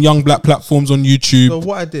supporting young black platforms on YouTube. So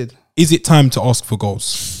what I did. Is it time to ask for goals?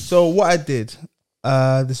 So what I did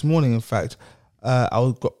this morning, in fact,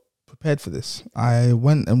 got prepared for this. I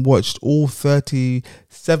went and watched all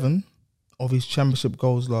 37 of his championship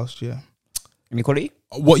goals last year. Equality?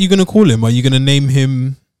 What are you going to call him? Are you going to name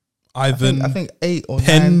him Ivan I think 8 or 9.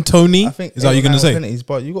 Pen Tony? I think Is that what you're going to say? penalties,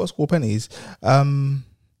 but you got to score penalties.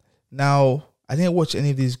 Now I didn't watch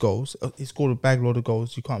any of these goals. He scored a bag load of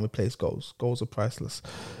goals. You can't replace goals. Goals are priceless.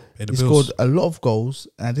 Pay the He bills. scored a lot of goals,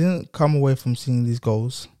 and I didn't come away from seeing these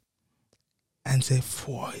goals and say,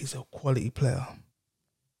 "Whoa, he's a quality player."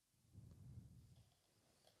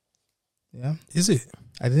 Yeah, Is it?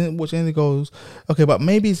 I didn't watch any of the goals. Okay, but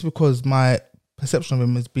maybe it's because my perception of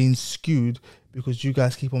him has been skewed because you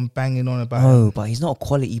guys keep on banging on about him. Oh, but he's not a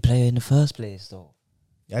quality player in the first place, though.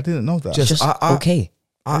 I didn't know that. Just- Just I- okay.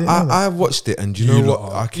 I watched it, and you You know lot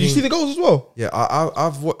what? are- I Did you came, see the goals as well? Yeah,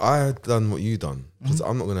 I done what you done. Because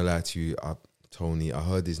I'm not gonna lie to you, Tony. I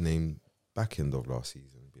heard his name back end of last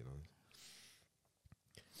season, to be honest.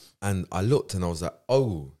 And I looked and I was like,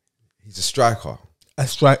 oh, he's a striker. A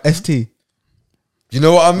strike, ST. You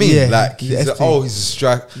know what I mean? Yeah, Like he's he's a a, ST. oh, he's a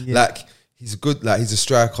striker. Yeah. Like he's a good. Like he's a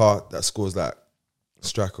striker that scores like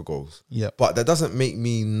striker goals. Yeah, But that doesn't make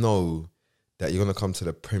me know that you're gonna come to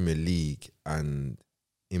the Premier League and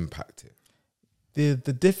impact it.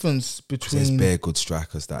 the difference 'Cause there's between bare good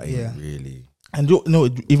strikers that ain't Yeah. really. and you know,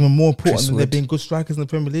 even more important Chris than there Wood. being good strikers in the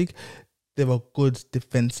Premier League, there are good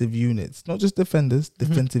defensive units, not just defenders,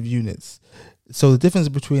 defensive units. So the difference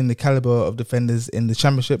between the caliber of defenders in the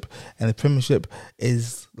Championship and the Premiership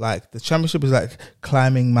is like the Championship is like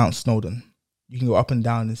climbing Mount Snowdon. You can go up and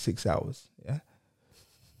down in 6 hours. Yeah.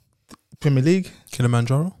 Premier League,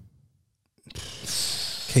 Kilimanjaro?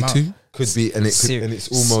 K2? Could be, and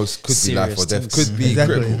it's almost could be life or death. Serious Could be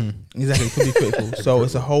exactly, critical. exactly, it could be critical. So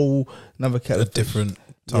it's a whole another kettle A of fish. different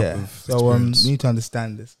type Yeah. of So experience. you need to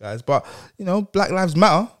understand this, guys. But you know, Black Lives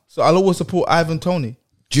Matter. So I'll always support Ivan Toney.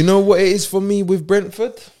 Do you know what it is for me with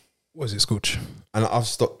Brentford? What is it, Scooch? And I've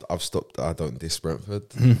stopped. I don't diss Brentford.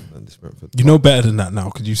 I don't diss Brentford. You know better than that now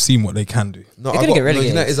because you've seen what they can do. No, They're I gonna got, get relegated.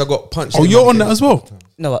 You know, is I got punched. Oh, in you're my on that face. as well?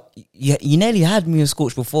 No, but you nearly had me and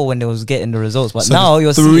Scorch before when they was getting the results, but So now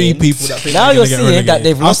there's you're three seeing people that think now they're you're gonna get seeing that relegated.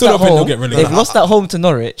 they've I lost still at don't think they'll home. get relegated. They've lost at home to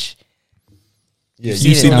Norwich. Yeah,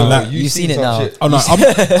 You've seen the lap. You've seen it some now. shit. Oh, no,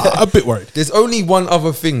 I'm a bit worried. There's only one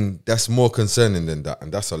other thing that's more concerning than that,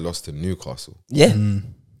 and that's a loss to Newcastle. Yeah,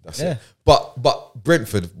 That's Yeah. it. But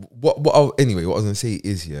Brentford. Anyway, what I was gonna say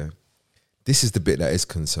is, yeah, this is the bit that is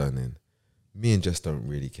concerning. Me and Jess don't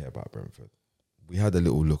really care about Brentford. We had a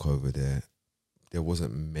little look over there. There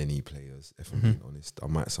wasn't many players, if I'm being honest. I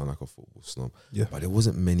might sound like a football snob, Yeah. but there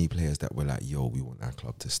wasn't many players that were like, yo, we want our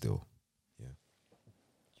club to still. Yeah.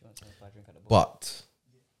 But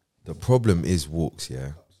the problem is Walks,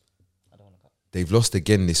 yeah. They've lost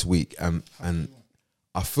again this week, and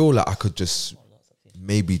I feel like I could just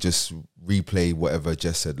maybe just replay whatever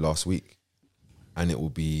Jess said last week, and it will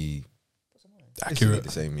be Accurate.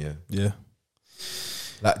 the same. Yeah, Yeah.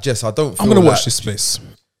 like Jess, I don't. Feel I'm going to like, watch this space.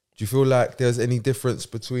 Do you feel like there's any difference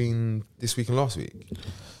between this week and last week?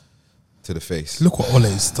 To the face. Look what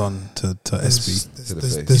Ole's done to SB. To the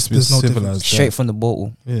face. There's no difference. civilized. straight from the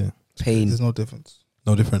bottle. Yeah. Pain. There's no difference.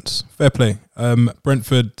 No difference. Fair play.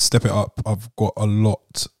 Brentford, step it up. I've got a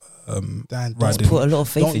lot Dan, riding Put a lot of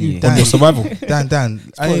faith Don't in you you. dare- on your survival. Dan,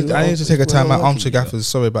 I need to take a it's time out. well Armchair working, Gaffers,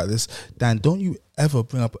 sorry about this. Dan, don't you ever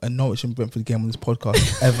bring up a Norwich and Brentford game on this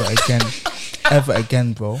podcast ever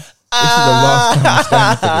again, bro. This is the last time I'm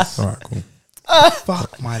standing for this. All right, cool.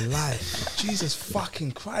 Fuck my life. Jesus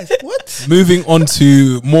fucking Christ. What? Moving on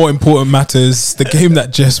to more important matters, the game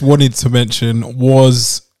that Jess wanted to mention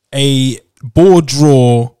was a ball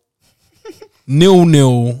draw,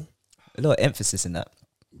 0-0 A lot of emphasis in that.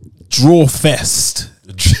 draw fest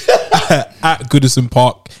at Goodison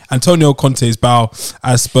Park. Antonio Conte's bow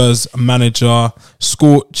as Spurs manager.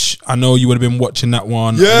 Scorch, I know you would have been watching that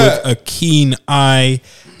one Yeah. with a keen eye.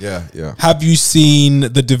 Yeah. Have you seen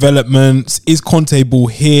the developments? Is Conte ball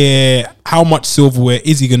here? How much silverware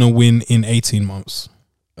is he going to win in 18 months?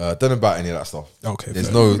 Don't know about any of that stuff. Okay, There's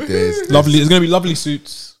fair. there's Lovely. It's going to be lovely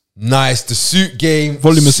suits. nice. The suit game,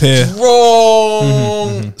 Volume is here.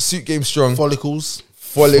 strong. Suit game strong. Follicles.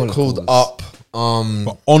 Follicled up.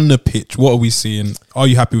 But on the pitch, what are we seeing? Are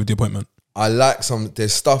you happy with the appointment? I like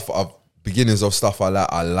there's stuff beginnings of stuff I like.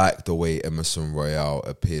 I like the way Emerson Royale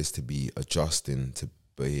appears to be adjusting to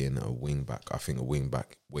being a wing back. I think a wing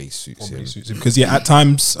back way suits him. Because at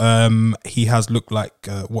times he has looked like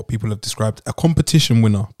what people have described a competition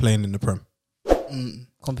winner playing in the Prem.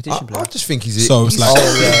 Competition player. I just think he's So it's like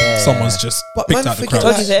yeah. some's just But picked man, out the forget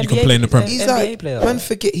crowd. that- You can play in the Prem. He's He's NBA like, player. man,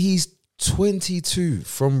 forget he's 22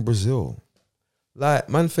 from Brazil. Like,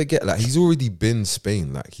 man, forget, like, he's already been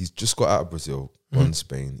Spain. Like, he's just got out of Brazil, gone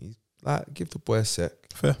Spain. He's like, give the boy a sec.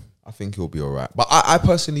 Fair. I think he'll be all right. But I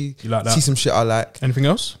personally You like that? see some shit I like. Anything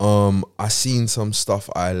else? I seen some stuff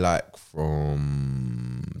I like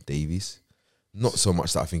from Davies. Not so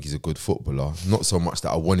much that I think he's a good footballer. Not so much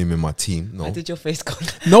that I want him in my team. No. Why did your face go?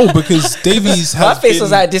 No, because Davies has My face was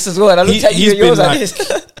been- like this as well. And I looked at he's you and yours been like like-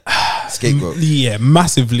 this. Scapegoat. Yeah,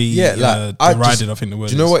 massively Yeah, like, I derided, just- I think the word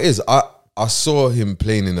Do you know is. what it is? I saw him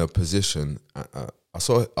playing in a position. I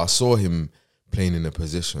saw him playing in a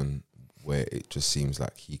position where it just seems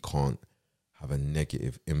like he can't have a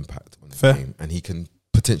negative impact on the Fair. game, and he can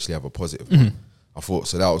potentially have a positive one. I thought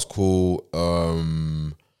so. That was cool.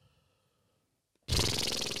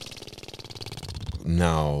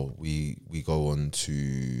 Now we go on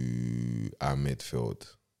to our midfield.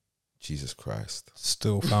 Jesus Christ.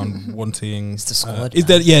 Still found wanting. It's the squad, is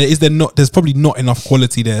there? Yeah, is there not? There's probably not enough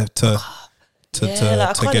quality there to Yeah, like,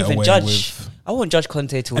 I to can't get even away judge. with. I won't judge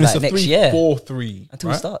Conte till And like it's a next year. 3-4-3 Until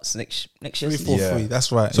right? it starts next year. 3-4-3. Yeah.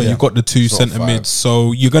 That's right. So yeah. you've got the two It's not centre five. mids.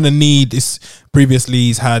 So you're gonna need this. Previously,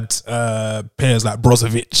 he's had players like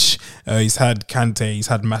Brozovic. He's had Kante. He's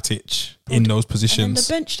had Matic in those And then the positions.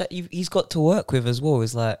 bench that he's got to work with as well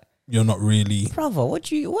is like, You're not really. brother, what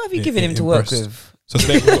have you Yeah, given him to work impressed. with? So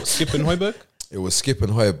today we've got Skip and Højbjerg. It was Skip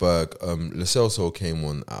and Højbjerg. Lo Celso came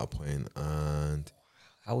on at a point, and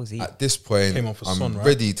How was he? at this point, Came on for I'm Son, right?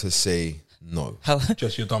 ready to say no. How?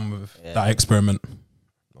 Just you're done with that experiment.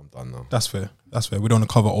 I'm done now. That's fair. That's fair. We don't want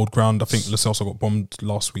to cover old ground. I think Lo Celso got bombed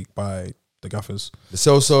last week by the gaffers. Lo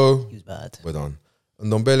Celso, He was bad. we're done.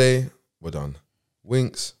 Ndombele, we're done.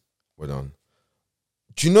 Winks, we're done.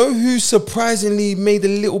 Do you know who surprisingly made a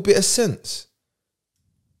little bit of sense?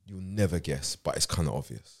 You'll never guess, but it's kind of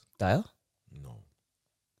obvious. Dyer? No,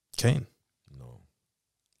 Kane. no.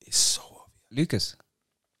 It's so obvious. Lucas?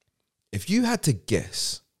 If you had to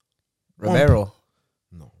guess, Romero?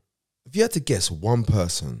 no. If you had to guess one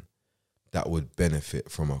person that would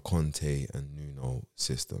benefit from a Conte and Nuno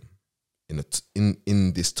system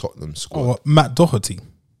in this Tottenham squad, Oh, Matt Doherty.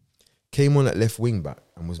 came on at left wing back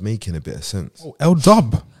and was making a bit of sense. Oh, El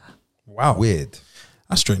Dub. Wow. Weird.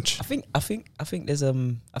 I That's strange. think there's I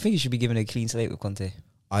think you should be given a clean slate with Conte.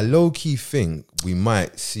 I low key think we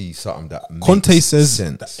might see something that Conte makes says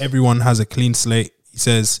sense. that everyone has a clean slate. He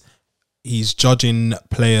says he's judging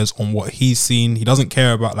players on what he's seen. He doesn't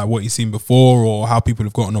care about like what he's seen before or how people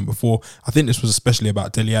have gotten on before. I think this was especially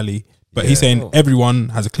about Dele Alli. But he's saying everyone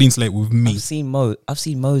has a clean slate with me. I've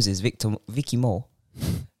seen Moses, Vicky Moore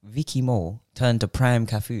turn to prime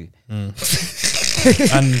Cafu.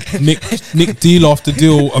 And Nick Deal after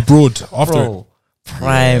deal abroad after it. Bro,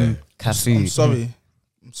 prime Cafu.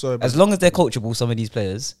 I'm sorry. As long as they're coachable, some of these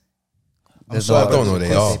players. There's sorry, no I don't know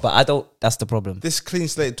they are. But I don't. That's the problem. This clean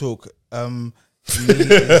slate talk,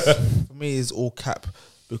 for me is all cap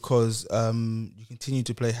because you continue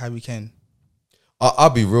to play Harry Kane.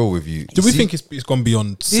 I'll be real with you. Do we See, think it's gone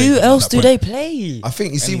beyond? Who saving at else that do point? they play? I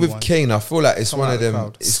think you see Anyone. with Kane, I feel like it's Someone one of out the them.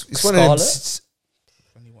 crowd. It's one of them. Scarlett?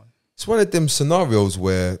 Anyone. It's one of them scenarios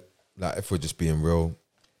where, like, if we're just being real,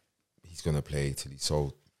 he's gonna play till he's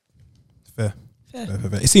sold. Fair.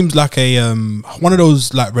 It seems like a one of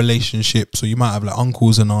those like relationships, so you might have like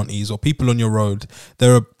uncles and aunties or people on your road.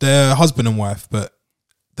 They're husband and wife, but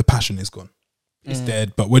the passion is gone. It's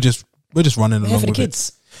dead. But we're just running We're along here for the with kids.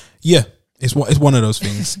 it. Yeah, it's one of those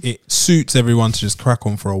things. It suits everyone to just crack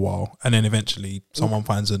on for a while, and then eventually someone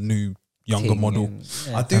finds a new younger King model. and-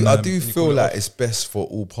 yeah. I do And you feel call it like off. it's best for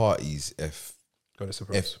all parties if Got a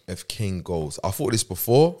surprise. if Kane goes. I thought this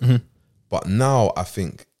before, Mm-hmm. but now I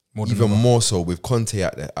think More than even ever. more so with Conte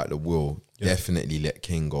at the wheel, definitely let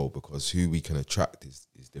Kane go because who we can attract is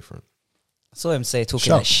different. I saw him say talking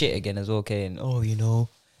Shout. like shit again as well, Kane. Oh, you know,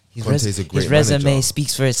 his, Conte's a great his resume manager.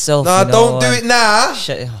 speaks for itself. Nah, you know, don't do and- it now.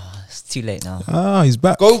 It's too late now. He's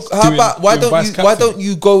back. Go. How Doing- about why doing vice why captain. don't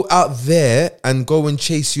you go out there and go and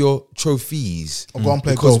chase your trophies? Or go and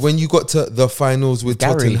play Because golf. when you got to the finals with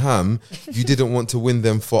Gary. Tottenham, you didn't want to win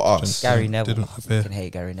them for us. Gary Neville. didn't I fair. fucking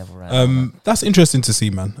hate Gary Neville right now. That's interesting to see,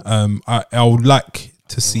 man. I would like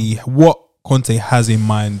to see what Conte has in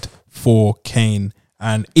mind for Kane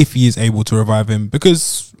and if he is able to revive him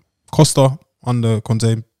because Costa under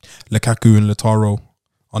Conte, Lukaku and Lautaro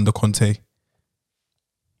under Conte,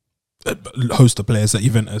 host of players at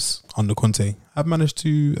Juventus under Conte have managed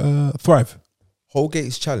to thrive.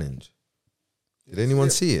 Holgate's challenge. Did anyone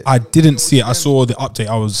see it? I didn't see it. I saw the update.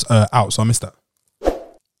 I was out, so I missed that.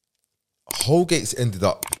 Holgate's ended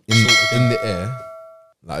up in the air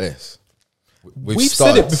like this. With We've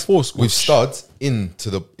said it studs- before, Scorch. with studs into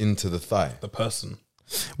the thigh. The person.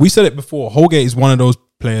 We said it before. Holgate is one of those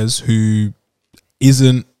players who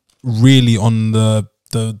isn't really on the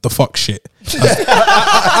fuck shit,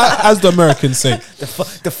 as the Americans say.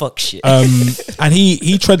 The fuck shit. And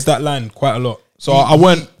he treads that line quite a lot. So I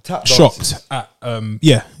weren't tap shocked at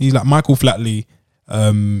he's like Michael Flatley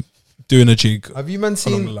doing a jig. Have you man Along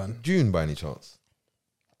seen the line. Dune by any chance?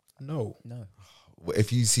 No.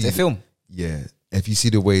 If you see The film. yeah, if you see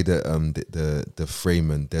the way that the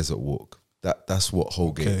Freeman Desert Walk, that's what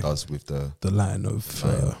Holgate Okay. does with the. The line of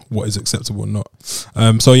what is acceptable and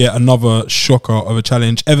not. So yeah, another shocker of a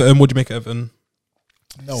challenge. Everton, what do you make of Everton?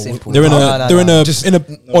 No, Simple. They're in No, a they're no. in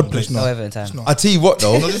a odd place. No Everton time. I tell you what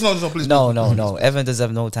though. no, just no, please. No. Everton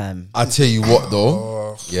deserve no time. I tell you what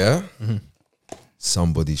though. Yeah.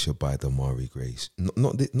 Somebody should buy the Mari Grace.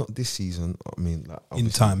 Not this season. I mean, like In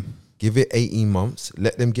obviously, time. Give it 18 months.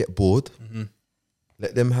 Let them get bored.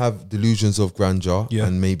 Let them have delusions of grandeur Yeah.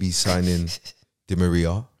 and maybe sign in Di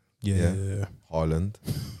Maria, Yeah. Haaland,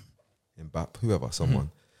 Mbappe, whoever,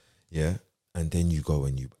 someone. Yeah. And then you go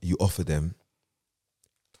and you offer them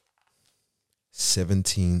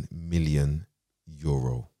 17 million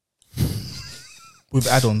euro. With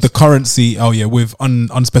add-ons. The currency, with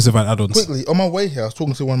unspecified add-ons. Quickly, on my way here, I was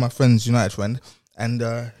talking to one of my friends, United friend,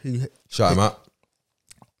 and he Shout him out.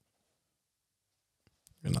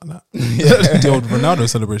 Like that. The old Ronaldo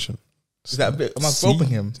celebration. is that a bit. Am I See? groping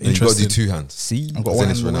him? And you got to do Interesting. 2 hands. See, I've got Then one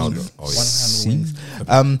it's hand on Ronaldo. wings. Oh, One yeah. hand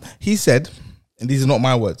on wings. He said, and these are not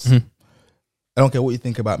my words. I don't care what you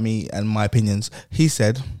think about me and my opinions. He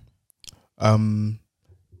said,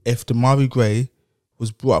 if Damari Gray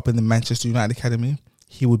was brought up in the Manchester United academy,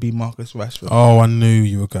 he would be Marcus Rashford. Oh, I knew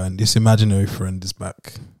you were going. This imaginary friend is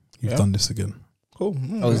back. You've Yeah. done this again. Cool.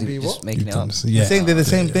 oh, is Maybe he just what? making You've it done up? this. Yeah. Saying they're the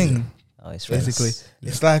same thing, Oh, it's right. basically.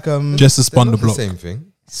 It's like Just to spun They're the not block. Same thing.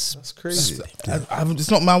 That's crazy.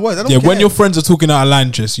 it's not my word. I don't Yeah, care. when your friends are talking out of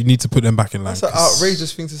line, just you need to put them back in line. That's an 'cause-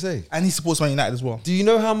 outrageous thing to say. And he supports Man United as well. Do you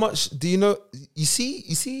know how much? Do you know? You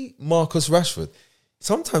see Marcus Rashford.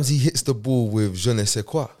 Sometimes he hits the ball with je ne sais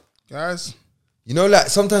quoi. Guys, You know, like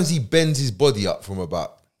sometimes he bends his body up from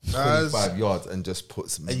about Guys, 25 yards and just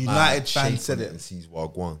puts a United fan shape said on it. and sees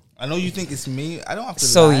Wagwan. I know you think it's me. I don't have to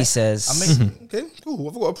So lie. he says. Okay, cool.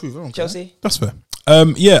 I've got to prove. I don't care. Chelsea. That's fair.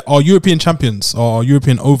 Our European champions, our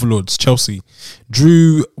European overlords, Chelsea,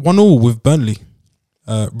 drew 1-1 with Burnley.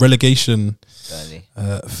 Relegation Burnley.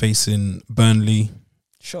 facing Burnley.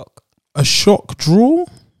 Shock. A shock draw.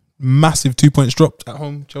 Massive 2 points dropped at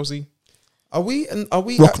home, Chelsea. Are we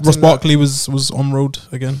Ross acting like, Barkley was on road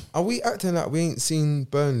again. are we acting like we ain't seen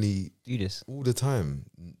Burnley Do this. all the time?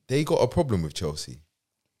 They got a problem with Chelsea.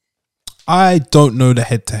 I don't know the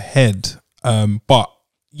head to head, but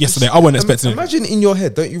yesterday I wasn't expecting it. Imagine in your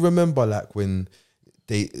head, don't you remember like when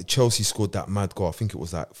Chelsea scored that mad goal? I think it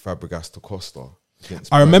was like Fabregas to Costa.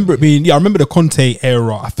 against I remember it Burnley. being, I remember the Conte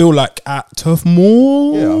era. I feel like at Turf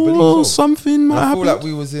Moor Yeah, I believe so. something And might I feel happen. like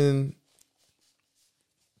we was in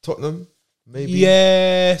Tottenham, maybe.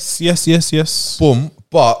 Yes. Boom.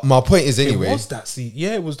 But my point is anyway. It was that seat.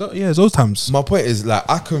 Yeah, it was that. Yeah, it was those times. My point is like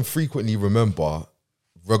I can frequently remember,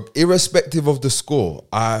 irrespective of the score,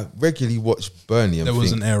 I regularly watch Burnley and There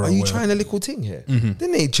was think, an era are you where- trying a little thing here?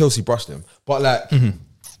 Then they Chelsea brushed them, but like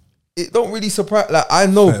it don't really surprise. Like I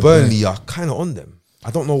know Fair Burnley are kind of on them.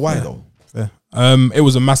 I don't know why though. Yeah. It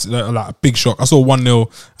was a massive, like a big shock. I saw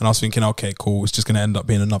 1-0 and I was thinking, okay, cool. It's just going to end up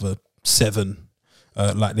being another 7,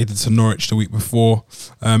 like they did to Norwich the week before.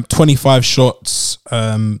 25 shots,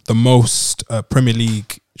 the most Premier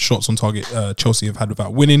League shots on target Chelsea have had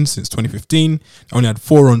without winning since 2015. They only had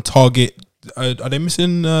 4 on target. Are they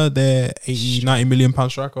missing their 80-90 million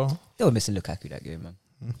pound striker? They were missing Lukaku that game, man.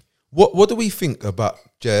 What do we think about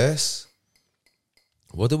JS?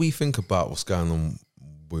 What do we think about what's going on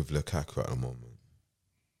with Lukaku at the moment?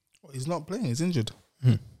 He's not playing. He's injured.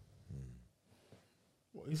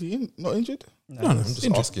 What, is he not injured? No, I'm just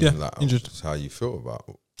injured. asking, Yeah, like, injured. just how you feel about.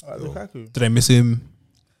 Lukaku. Did they miss him?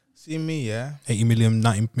 See me, yeah. 80 million,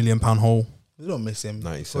 90 million pound hole. They don't miss him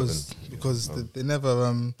 97. because they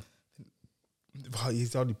never.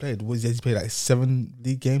 He's already played. He's played like 7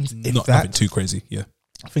 league games. If Not that, nothing too crazy. Yeah.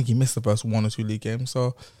 I think he missed the first 1 or 2 league games.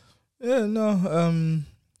 So yeah, no,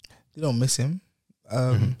 they don't miss him.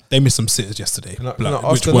 They missed some sitters yesterday, Can I like,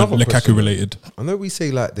 ask which weren't another Lukaku question? related. I know we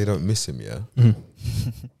say like they don't miss him, yeah.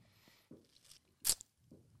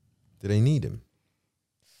 Do they need him?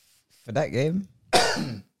 For that game?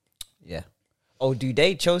 Yeah. Oh, do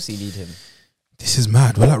they Chelsea need him? This is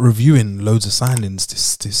mad. We're like reviewing loads of signings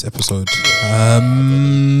this episode.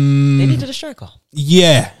 They needed a striker.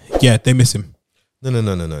 Yeah, they miss him.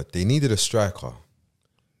 No. They needed a striker.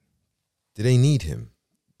 Do they need him?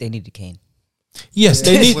 They needed Kane. Yes,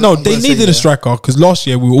 Yeah. they need. Well, No, I'm they gonna say needed yeah. a striker because last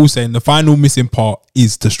year we were all saying the final missing part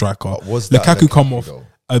is the striker. But was that Lukaku come off though?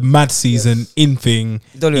 a mad season in thing.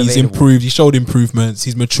 He's only He's available. improved. He showed improvements.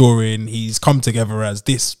 He's maturing. He's come together as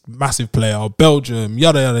this massive player. Belgium,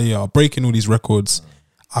 yada yada yada, breaking all these records.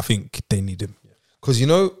 I think they need him. Because you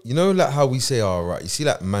know, like how we say, all right. You see,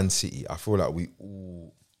 like Man City, I feel like we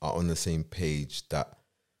all are on the same page that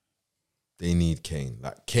they need Kane.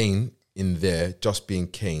 Like Kane in there, just being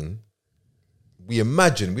Kane. We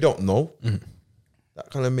imagine, we don't know. That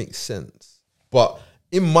kind of makes sense. But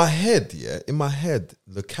in my head,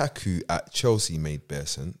 Lukaku at Chelsea made bare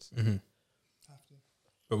sense.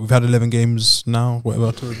 But we've had 11 games now,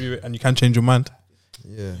 whatever, to review it, and you can change your mind.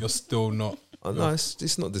 Yeah. You're still not Oh, nice.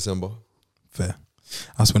 It's not December. fair.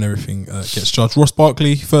 That's when everything gets charged. Ross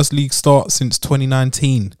Barkley, first league start since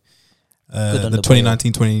 2019. Good on The the boy.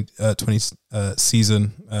 2019-20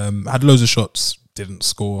 season. Had loads of shots, didn't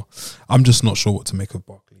score. I'm just not sure what to make of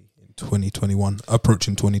Barkley in 2021,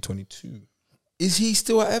 approaching 2022. Is he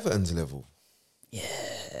still at Everton's level?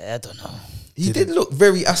 I don't know. He did look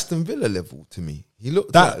very Aston Villa level to me. He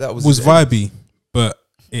looked That, like that was was his end. vibey, but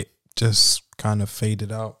it just kind of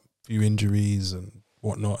faded out. Few injuries and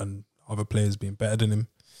whatnot, and other players being better than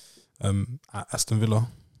him. At Aston Villa,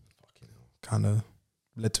 kind of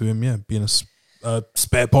led to him, being a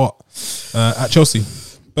spare part at Chelsea.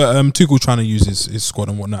 But Tuchel trying to use his squad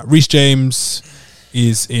and whatnot. Reece James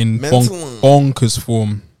is in Mental. bonkers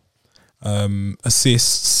form.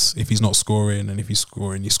 Assists if he's not scoring, and if he's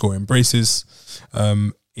scoring braces.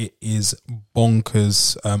 It is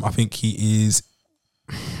bonkers. I think he is.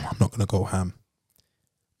 I'm not gonna go ham.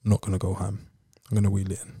 I'm gonna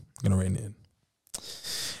wheel it in. I'm gonna rein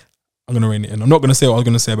it in. I'm not gonna say what I was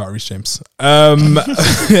gonna say about Reece James.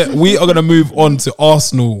 We are gonna move on to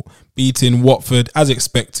Arsenal beating Watford as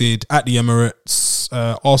expected at the Emirates.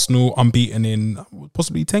 Arsenal unbeaten in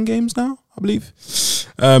possibly 10 games now, I believe.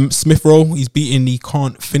 Smith Rowe, he's beating the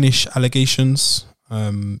can't finish allegations.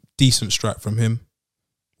 Decent strike from him.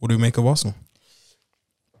 What do we make of Arsenal?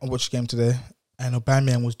 I watched the game today, and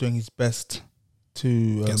Aubameyang was doing his best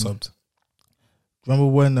to Get subbed. remember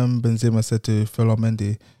when Benzema said to Ferland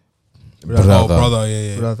Mendy, Oh, brother,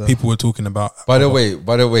 yeah. Brother. People were talking about. By the way,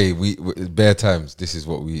 we bare times. This is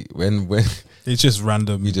what we when It's just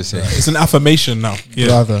random. We just say- it's an affirmation now. Yeah.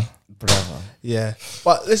 brother. Brother. Yeah,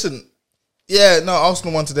 but listen, yeah, no,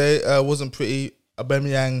 Arsenal won today. Wasn't pretty.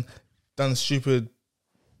 Aubameyang done a stupid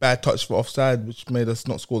bad touch for offside, which made us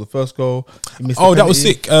not score the first goal. He missed the Oh, that was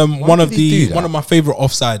penalty. sick. One did of he do that? one of my favorite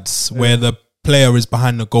offsides where the player is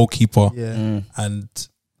behind the goalkeeper Yeah, and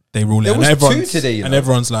they rule it. There And was everyone's, two today, you and know.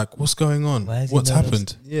 everyone's like, "What's going on? Why has he What's noticed?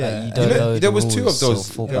 happened?" yeah. Like, you And don't know- know there the was two rules of those-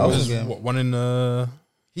 of football. Yeah, It was game. one in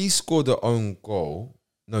he scored an own goal.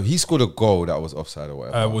 No, he scored a goal that was offside or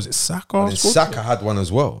whatever. was it Saka? And then scored? Saka had one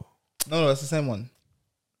as well. No, that's the same one.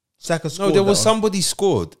 Saka scored. No, there was that one. somebody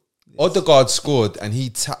scored. Odegaard scored and he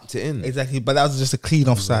tapped it in. Exactly, but that was just a clean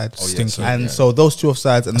offside. Oh, yeah, Stinker. so- And yeah. so those two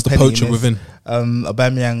offsides and That's the penalty poacher miss, within.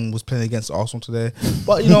 Aubameyang was playing against Arsenal today,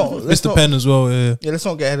 but you know, let's Mr. not, Penn as well. Yeah. yeah, let's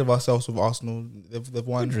not get ahead of ourselves with Arsenal. They've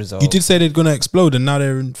won. Good result. You did say they're going to explode, and now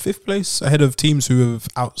they're in 5th place ahead of teams who have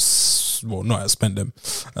not outspent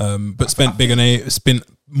them, but spent big and they spent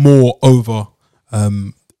more over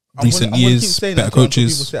recent I'm gonna years, keep saying better that until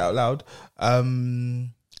people coaches. say it out loud.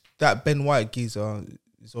 That Ben White geezer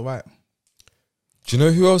is all right. Do you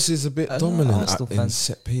know who else is a bit I don't know, dominant Arsenal in fans.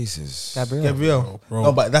 set pieces? Gabriel. Gabriel, Bro,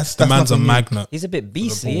 no, but that's the man's a nothing new. magnet. He's a bit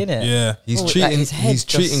beastly, isn't it? Yeah. He's Oh, like treating his head he's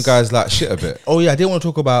treating just- guys like shit a bit. Oh yeah, I didn't want to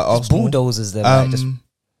talk about Arsenal. Bulldozers them. Like, just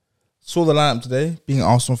Saw the lineup today. Being an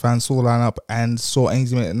Arsenal fan, saw the lineup and saw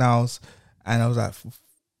Ainsley Maitland-Niles, and I was like,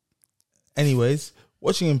 anyways,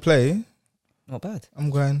 watching him play, not bad. I'm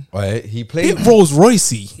going. Right? He played. Bit Rolls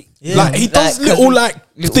Roycey. Yeah. Like he does Like, little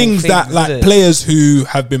little things that things, like isn't it? players who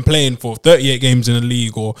have been playing for 38 games in the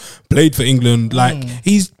league or played for England, like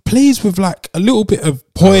he plays with like a little bit of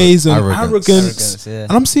poise and Arrogance. arrogance. Yeah.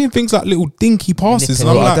 And I'm seeing things like little dinky passes, and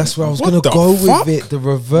I'm Bro, like, that's where I was what gonna the go fuck? with it. The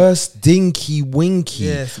reverse dinky winky.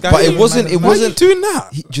 Yes, but it wasn't. It Why are you wasn't. doing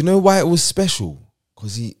that? Do you know why it was special?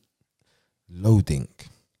 Because he low dink.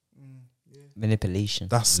 Manipulation.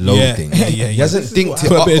 That's Loading. Yeah. He hasn't dinked it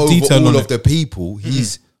Put a up bit of over detail all on of it. the people.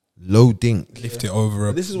 He's low dink. Lift it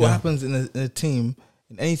over. This is what happens in a team,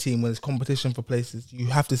 in any team, when there's competition for places. You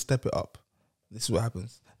have to step it up. This is what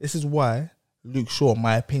happens. This is why Luke Shaw,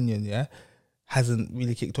 my opinion, hasn't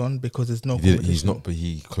really kicked on, because there's no competition. He's not, but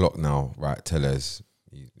he clocked now, right? Tellers.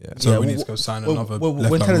 So we need to go sign another.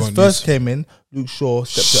 When Tellers first came in, Luke Shaw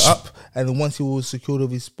stepped it up, and then once he was secured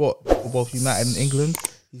of his spot for both United and England,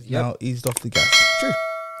 he's now eased off the gas. True.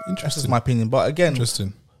 That's Interesting. just my opinion. But again,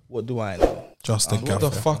 Interesting. what do I know? Just a What the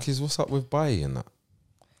gaffer. fuck what's up with Bailly and that?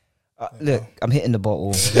 Look, I'm hitting the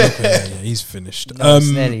bottle. Yeah, he's finished. No, it's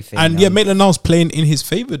nearly finished And now. yeah, Maitland-Niles playing in his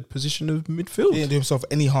favoured position of midfield. He didn't do himself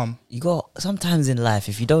any harm. You got sometimes in life,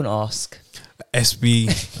 if you don't ask,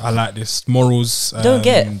 SB, I like this. Morals. Don't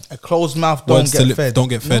get. A closed mouth don't words to get lip, fed. don't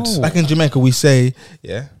get fed. No. Back in Jamaica, we say,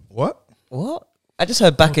 what? what? I just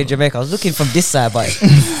heard back in Jamaica. I was looking from this side, but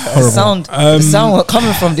the sound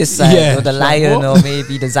coming from this side, yeah. or the lion, or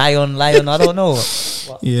maybe the Zion lion. I don't know.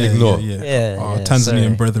 Yeah, Ignore. yeah. Yeah, Tanzanian sorry.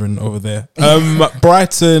 brethren over there.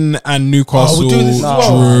 Brighton and Newcastle we're doing this as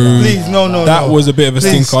well. drew. Please, no. That was a bit of a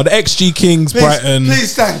Please. stinker. The XG Kings, Brighton,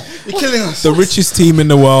 Please, Stan, you're killing us. the richest team in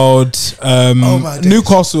the world. my days.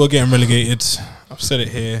 Newcastle are getting relegated. I've said it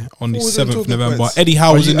here on the What was I 7th of talking November. about? Eddie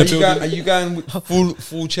Howe was in the building. Are you going with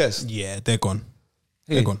full chest? Yeah, they're gone.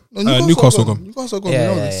 Who? They're gone. No, Newcastle gone. Newcastle gone. Yeah,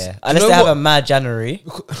 we know yeah, this. yeah. Unless know they have what? a mad January,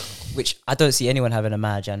 which I don't see anyone having a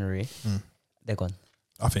mad January. They're gone.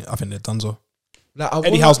 I think they're done. So Like,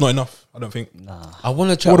 Eddie Howe's not enough. I don't think. Nah. I want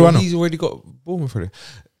to chat. What do I know? He's already got Bournemouth for it.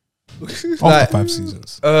 After 5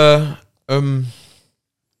 seasons.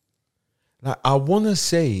 Like I want to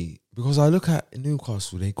say, because I look at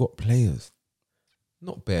Newcastle, they got players,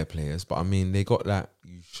 not bare players, but I mean they got that.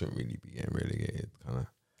 You shouldn't really be getting relegated, kind of.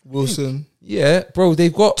 Wilson, Yeah, bro,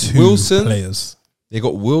 they've got 2 Wilson. players. They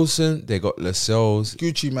got Wilson. They got Lascelles.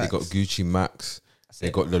 Gucci Max. They got Gucci Max. They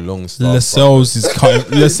got the Longstaff. Lascelles is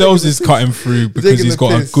cutting. Lascelles is cutting through because Taking he's the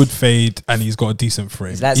got a piss. good fade and he's got a decent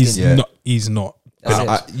frame. He's light He's skinned. not. He's not. That's been it.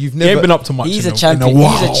 up- You've He ain't never, been up to much. He's in a champion. in a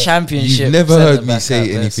while. He's a championship. you've never heard me centre-back say at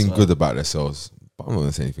best, anything man. good about Lascelles. But I'm not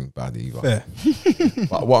gonna say anything bad either. Fair.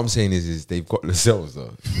 But what I'm saying is they've got Lascelles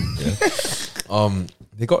though. Yeah.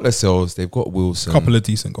 They got Lascelles. They've got Wilson. Couple of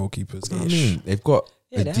decent goalkeepers. You know what I mean, they've got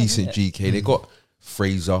Yeah, a they have, decent yeah. GK. They got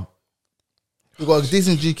Fraser. We got a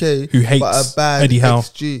decent GK Who hates but a bad Eddie Howe.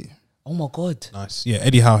 XG. Oh my god. Nice. Yeah,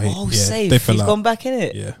 Eddie Howe. Oh, yeah, safe. they He's fell out. gone back in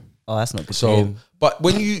it. Yeah. Oh, that's not good. for So, him. but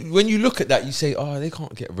when you look at that, you say, "Oh, they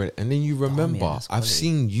can't get rid." And then you remember, that's I've quality.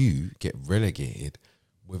 seen you get relegated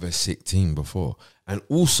with a sick team before, and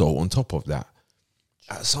also on top of that,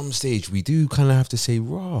 at some stage we do kind of have to say,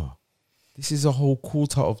 "Raw, this is a whole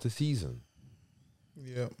quarter of the season."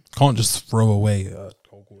 Yeah, Can't just throw away a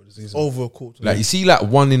whole quarter of the season. over a quarter. Like you see, like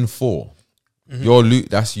 1 in 4, your loot,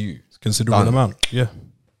 that's you. It's a considerable Done. amount. Yeah.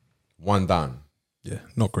 1 down, Yeah.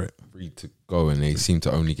 Not great. 3 to go, and they seem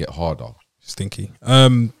to only get harder. Stinky.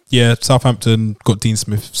 Yeah, Southampton got Dean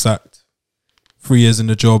Smith sacked. 3 years in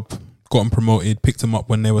the job. Got him promoted. Picked him up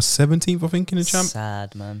when they were 17th, I think, in the champ.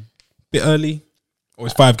 Sad, man. Bit early.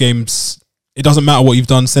 Always 5 games. It doesn't matter what you've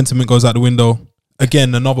done. Sentiment goes out the window.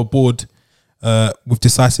 Again, another board with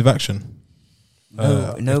decisive action.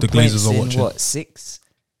 No if the points Glazers are in watching. what, 6?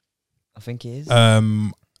 I think it is.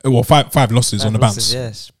 Well, five losses on the bounce. Losses,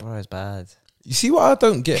 yes, bro, it's bad. You see what I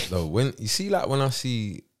don't get though? When you see, like, when I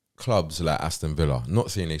see clubs like Aston Villa, not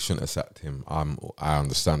saying they shouldn't have sacked him. I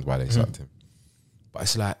understand why they sacked him, but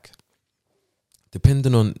it's like,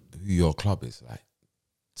 depending on who your club is, like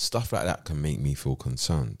stuff like that can make me feel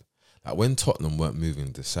concerned. Like when Tottenham weren't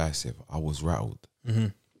moving decisive, I was rattled. Mm-hmm.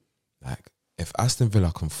 Like if Aston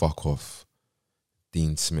Villa can fuck off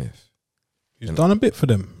Dean Smith, He's done a bit for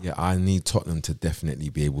them. yeah, I need Tottenham to definitely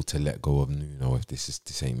be able to let go of Nuno if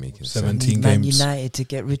this ain't making sense. 17 Man games. United to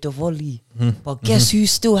get rid of Oli. Mhm. But guess who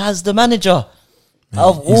still has the manager? Man,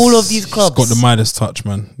 Of all of these he's clubs. got the Midas touch,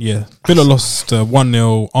 man. Yeah. Villa lost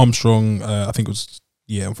 1-0. Armstrong, I think it was,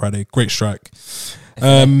 on Friday. Great strike.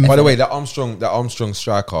 By the way, that Armstrong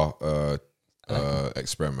striker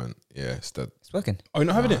experiment, yeah, it's dead. It's working. Oh, you're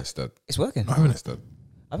not having it? It's dead. It's working. Not having it. It's dead.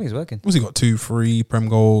 I think it's working. What's he got? 2, 3 Prem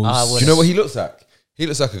goals. well, Do you know what he looks like? He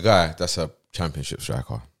looks like a guy that's a championship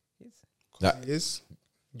striker. That, Yes.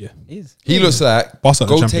 yeah. It is. he looks like, Boss at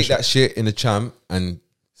the go take championship. that shit in the champ and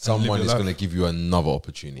someone your is life. going to give you another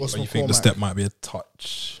opportunity. What's But you my think the format? step might be a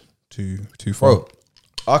touch too far? Bro,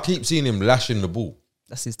 I keep seeing him lashing the ball.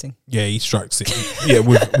 That's his thing. Yeah, he strikes it. Yeah,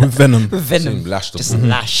 with venom. Seeing Venom. him lash the Just ball.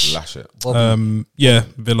 lash. Lash it. Bobby. Yeah,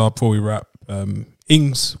 Villa, before we wrap.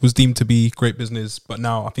 Ings was deemed to be great business, but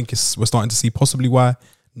now I think we're starting to see possibly why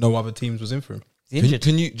no other teams was in for him. injured.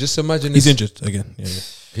 Can you just imagine He's this? injured again. Yeah, yeah.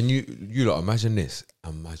 Can you lot imagine this?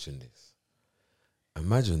 Imagine this.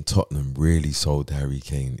 Imagine Tottenham really sold Harry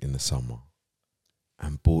Kane in the summer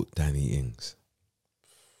and bought Danny Ings.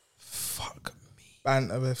 Fuck me.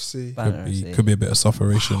 Banter FC. Could be a bit of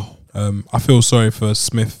sufferation. I feel sorry for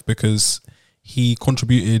Smith because he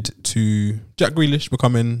contributed to Jack Grealish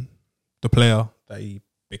becoming the player that he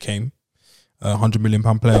became, £100 million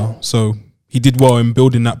player. So he did well in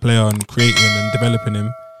building that player and creating and developing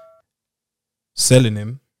him, selling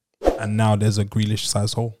him, and now there's a Grealish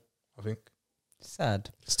size hole. I think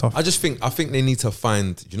Sad. it's tough. I think they need to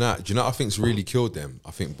find. Do you know what I think's really killed them?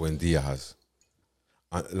 I think Buendia has.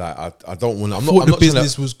 I don't want. I'm thought not. I'm the not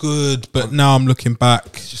business was good, but now I'm looking back.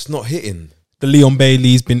 It's just not hitting. The Leon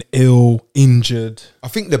Bailey's been ill, injured. I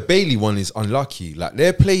think the Bailey one is unlucky. Like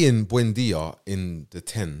they're playing Buendia in the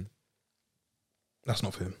 10. That's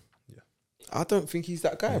not for him. I don't think he's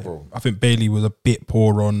that guy, bro. I think Bailey was a bit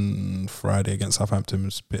poor on Friday against Southampton. It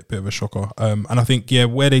was a bit of a shocker. And I think,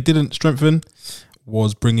 where they didn't strengthen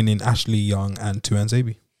was bringing in Ashley Young and Tuan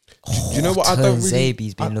Zabi. Do you know what? I don't really.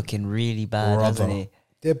 Zabi's been looking really bad, hasn't he?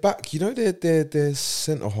 They're back. You know, they're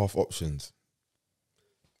centre half options.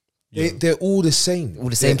 They're all the same. All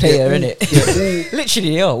the same player, innit?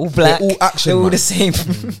 Literally, yeah, all black. They're all action. They're all man. the same.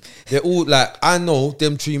 They're all like, I know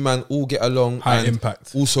them three man all get along. High and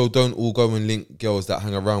impact. Also, don't all go and link girls that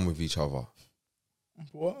hang around with each other.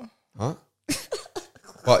 What? Huh?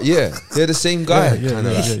 But yeah, they're the same guy. Yeah. You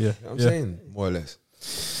know what I'm saying, more or less.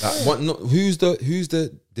 Like, what? Not who's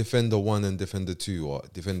the defender 1 and defender 2 or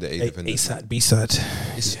defender A, defender A 2? side, B side.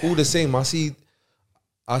 It's all the same. I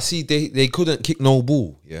see they couldn't kick no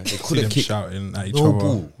ball. Yeah, they couldn't kick shouting at each no other.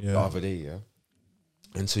 ball Yeah. the other day. Yeah,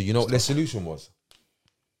 and so you know what their solution was?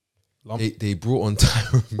 Lump. They brought on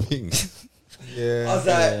Tyrone Mings. Yeah. I was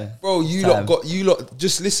like, bro, you lot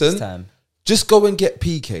just It's listen. time. Just go and get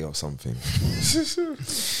PK or something.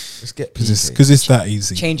 Just get PK. Because it's that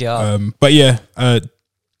easy. Change it up. But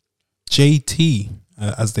JT,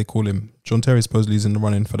 as they call him, John Terry supposedly is in the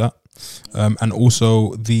running for that. And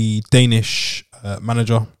also the Danish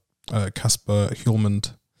manager, Kasper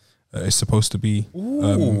Hjulmand, is supposed to be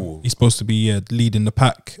he's supposed to be leading the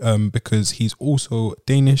pack because he's also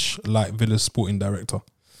Danish, like Villa's sporting director,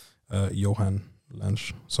 Johan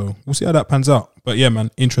Lange. So we'll see how that pans out. But yeah,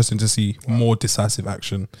 man, interesting to see more decisive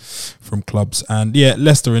action from clubs. And yeah,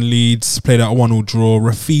 Leicester and Leeds played out a 1-1 draw.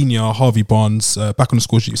 Rafinha, Harvey Barnes back on the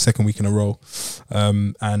score sheet 2nd week in a row.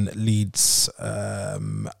 And Leeds,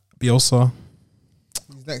 Bielsa,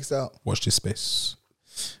 He's next out. watch this space.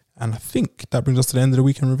 And I think that brings us to the end of the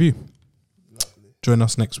weekend review. Lovely. Join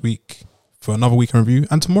us next week for another weekend review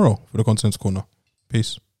and tomorrow for the Continental Corner.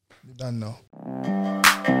 Peace. You're done now.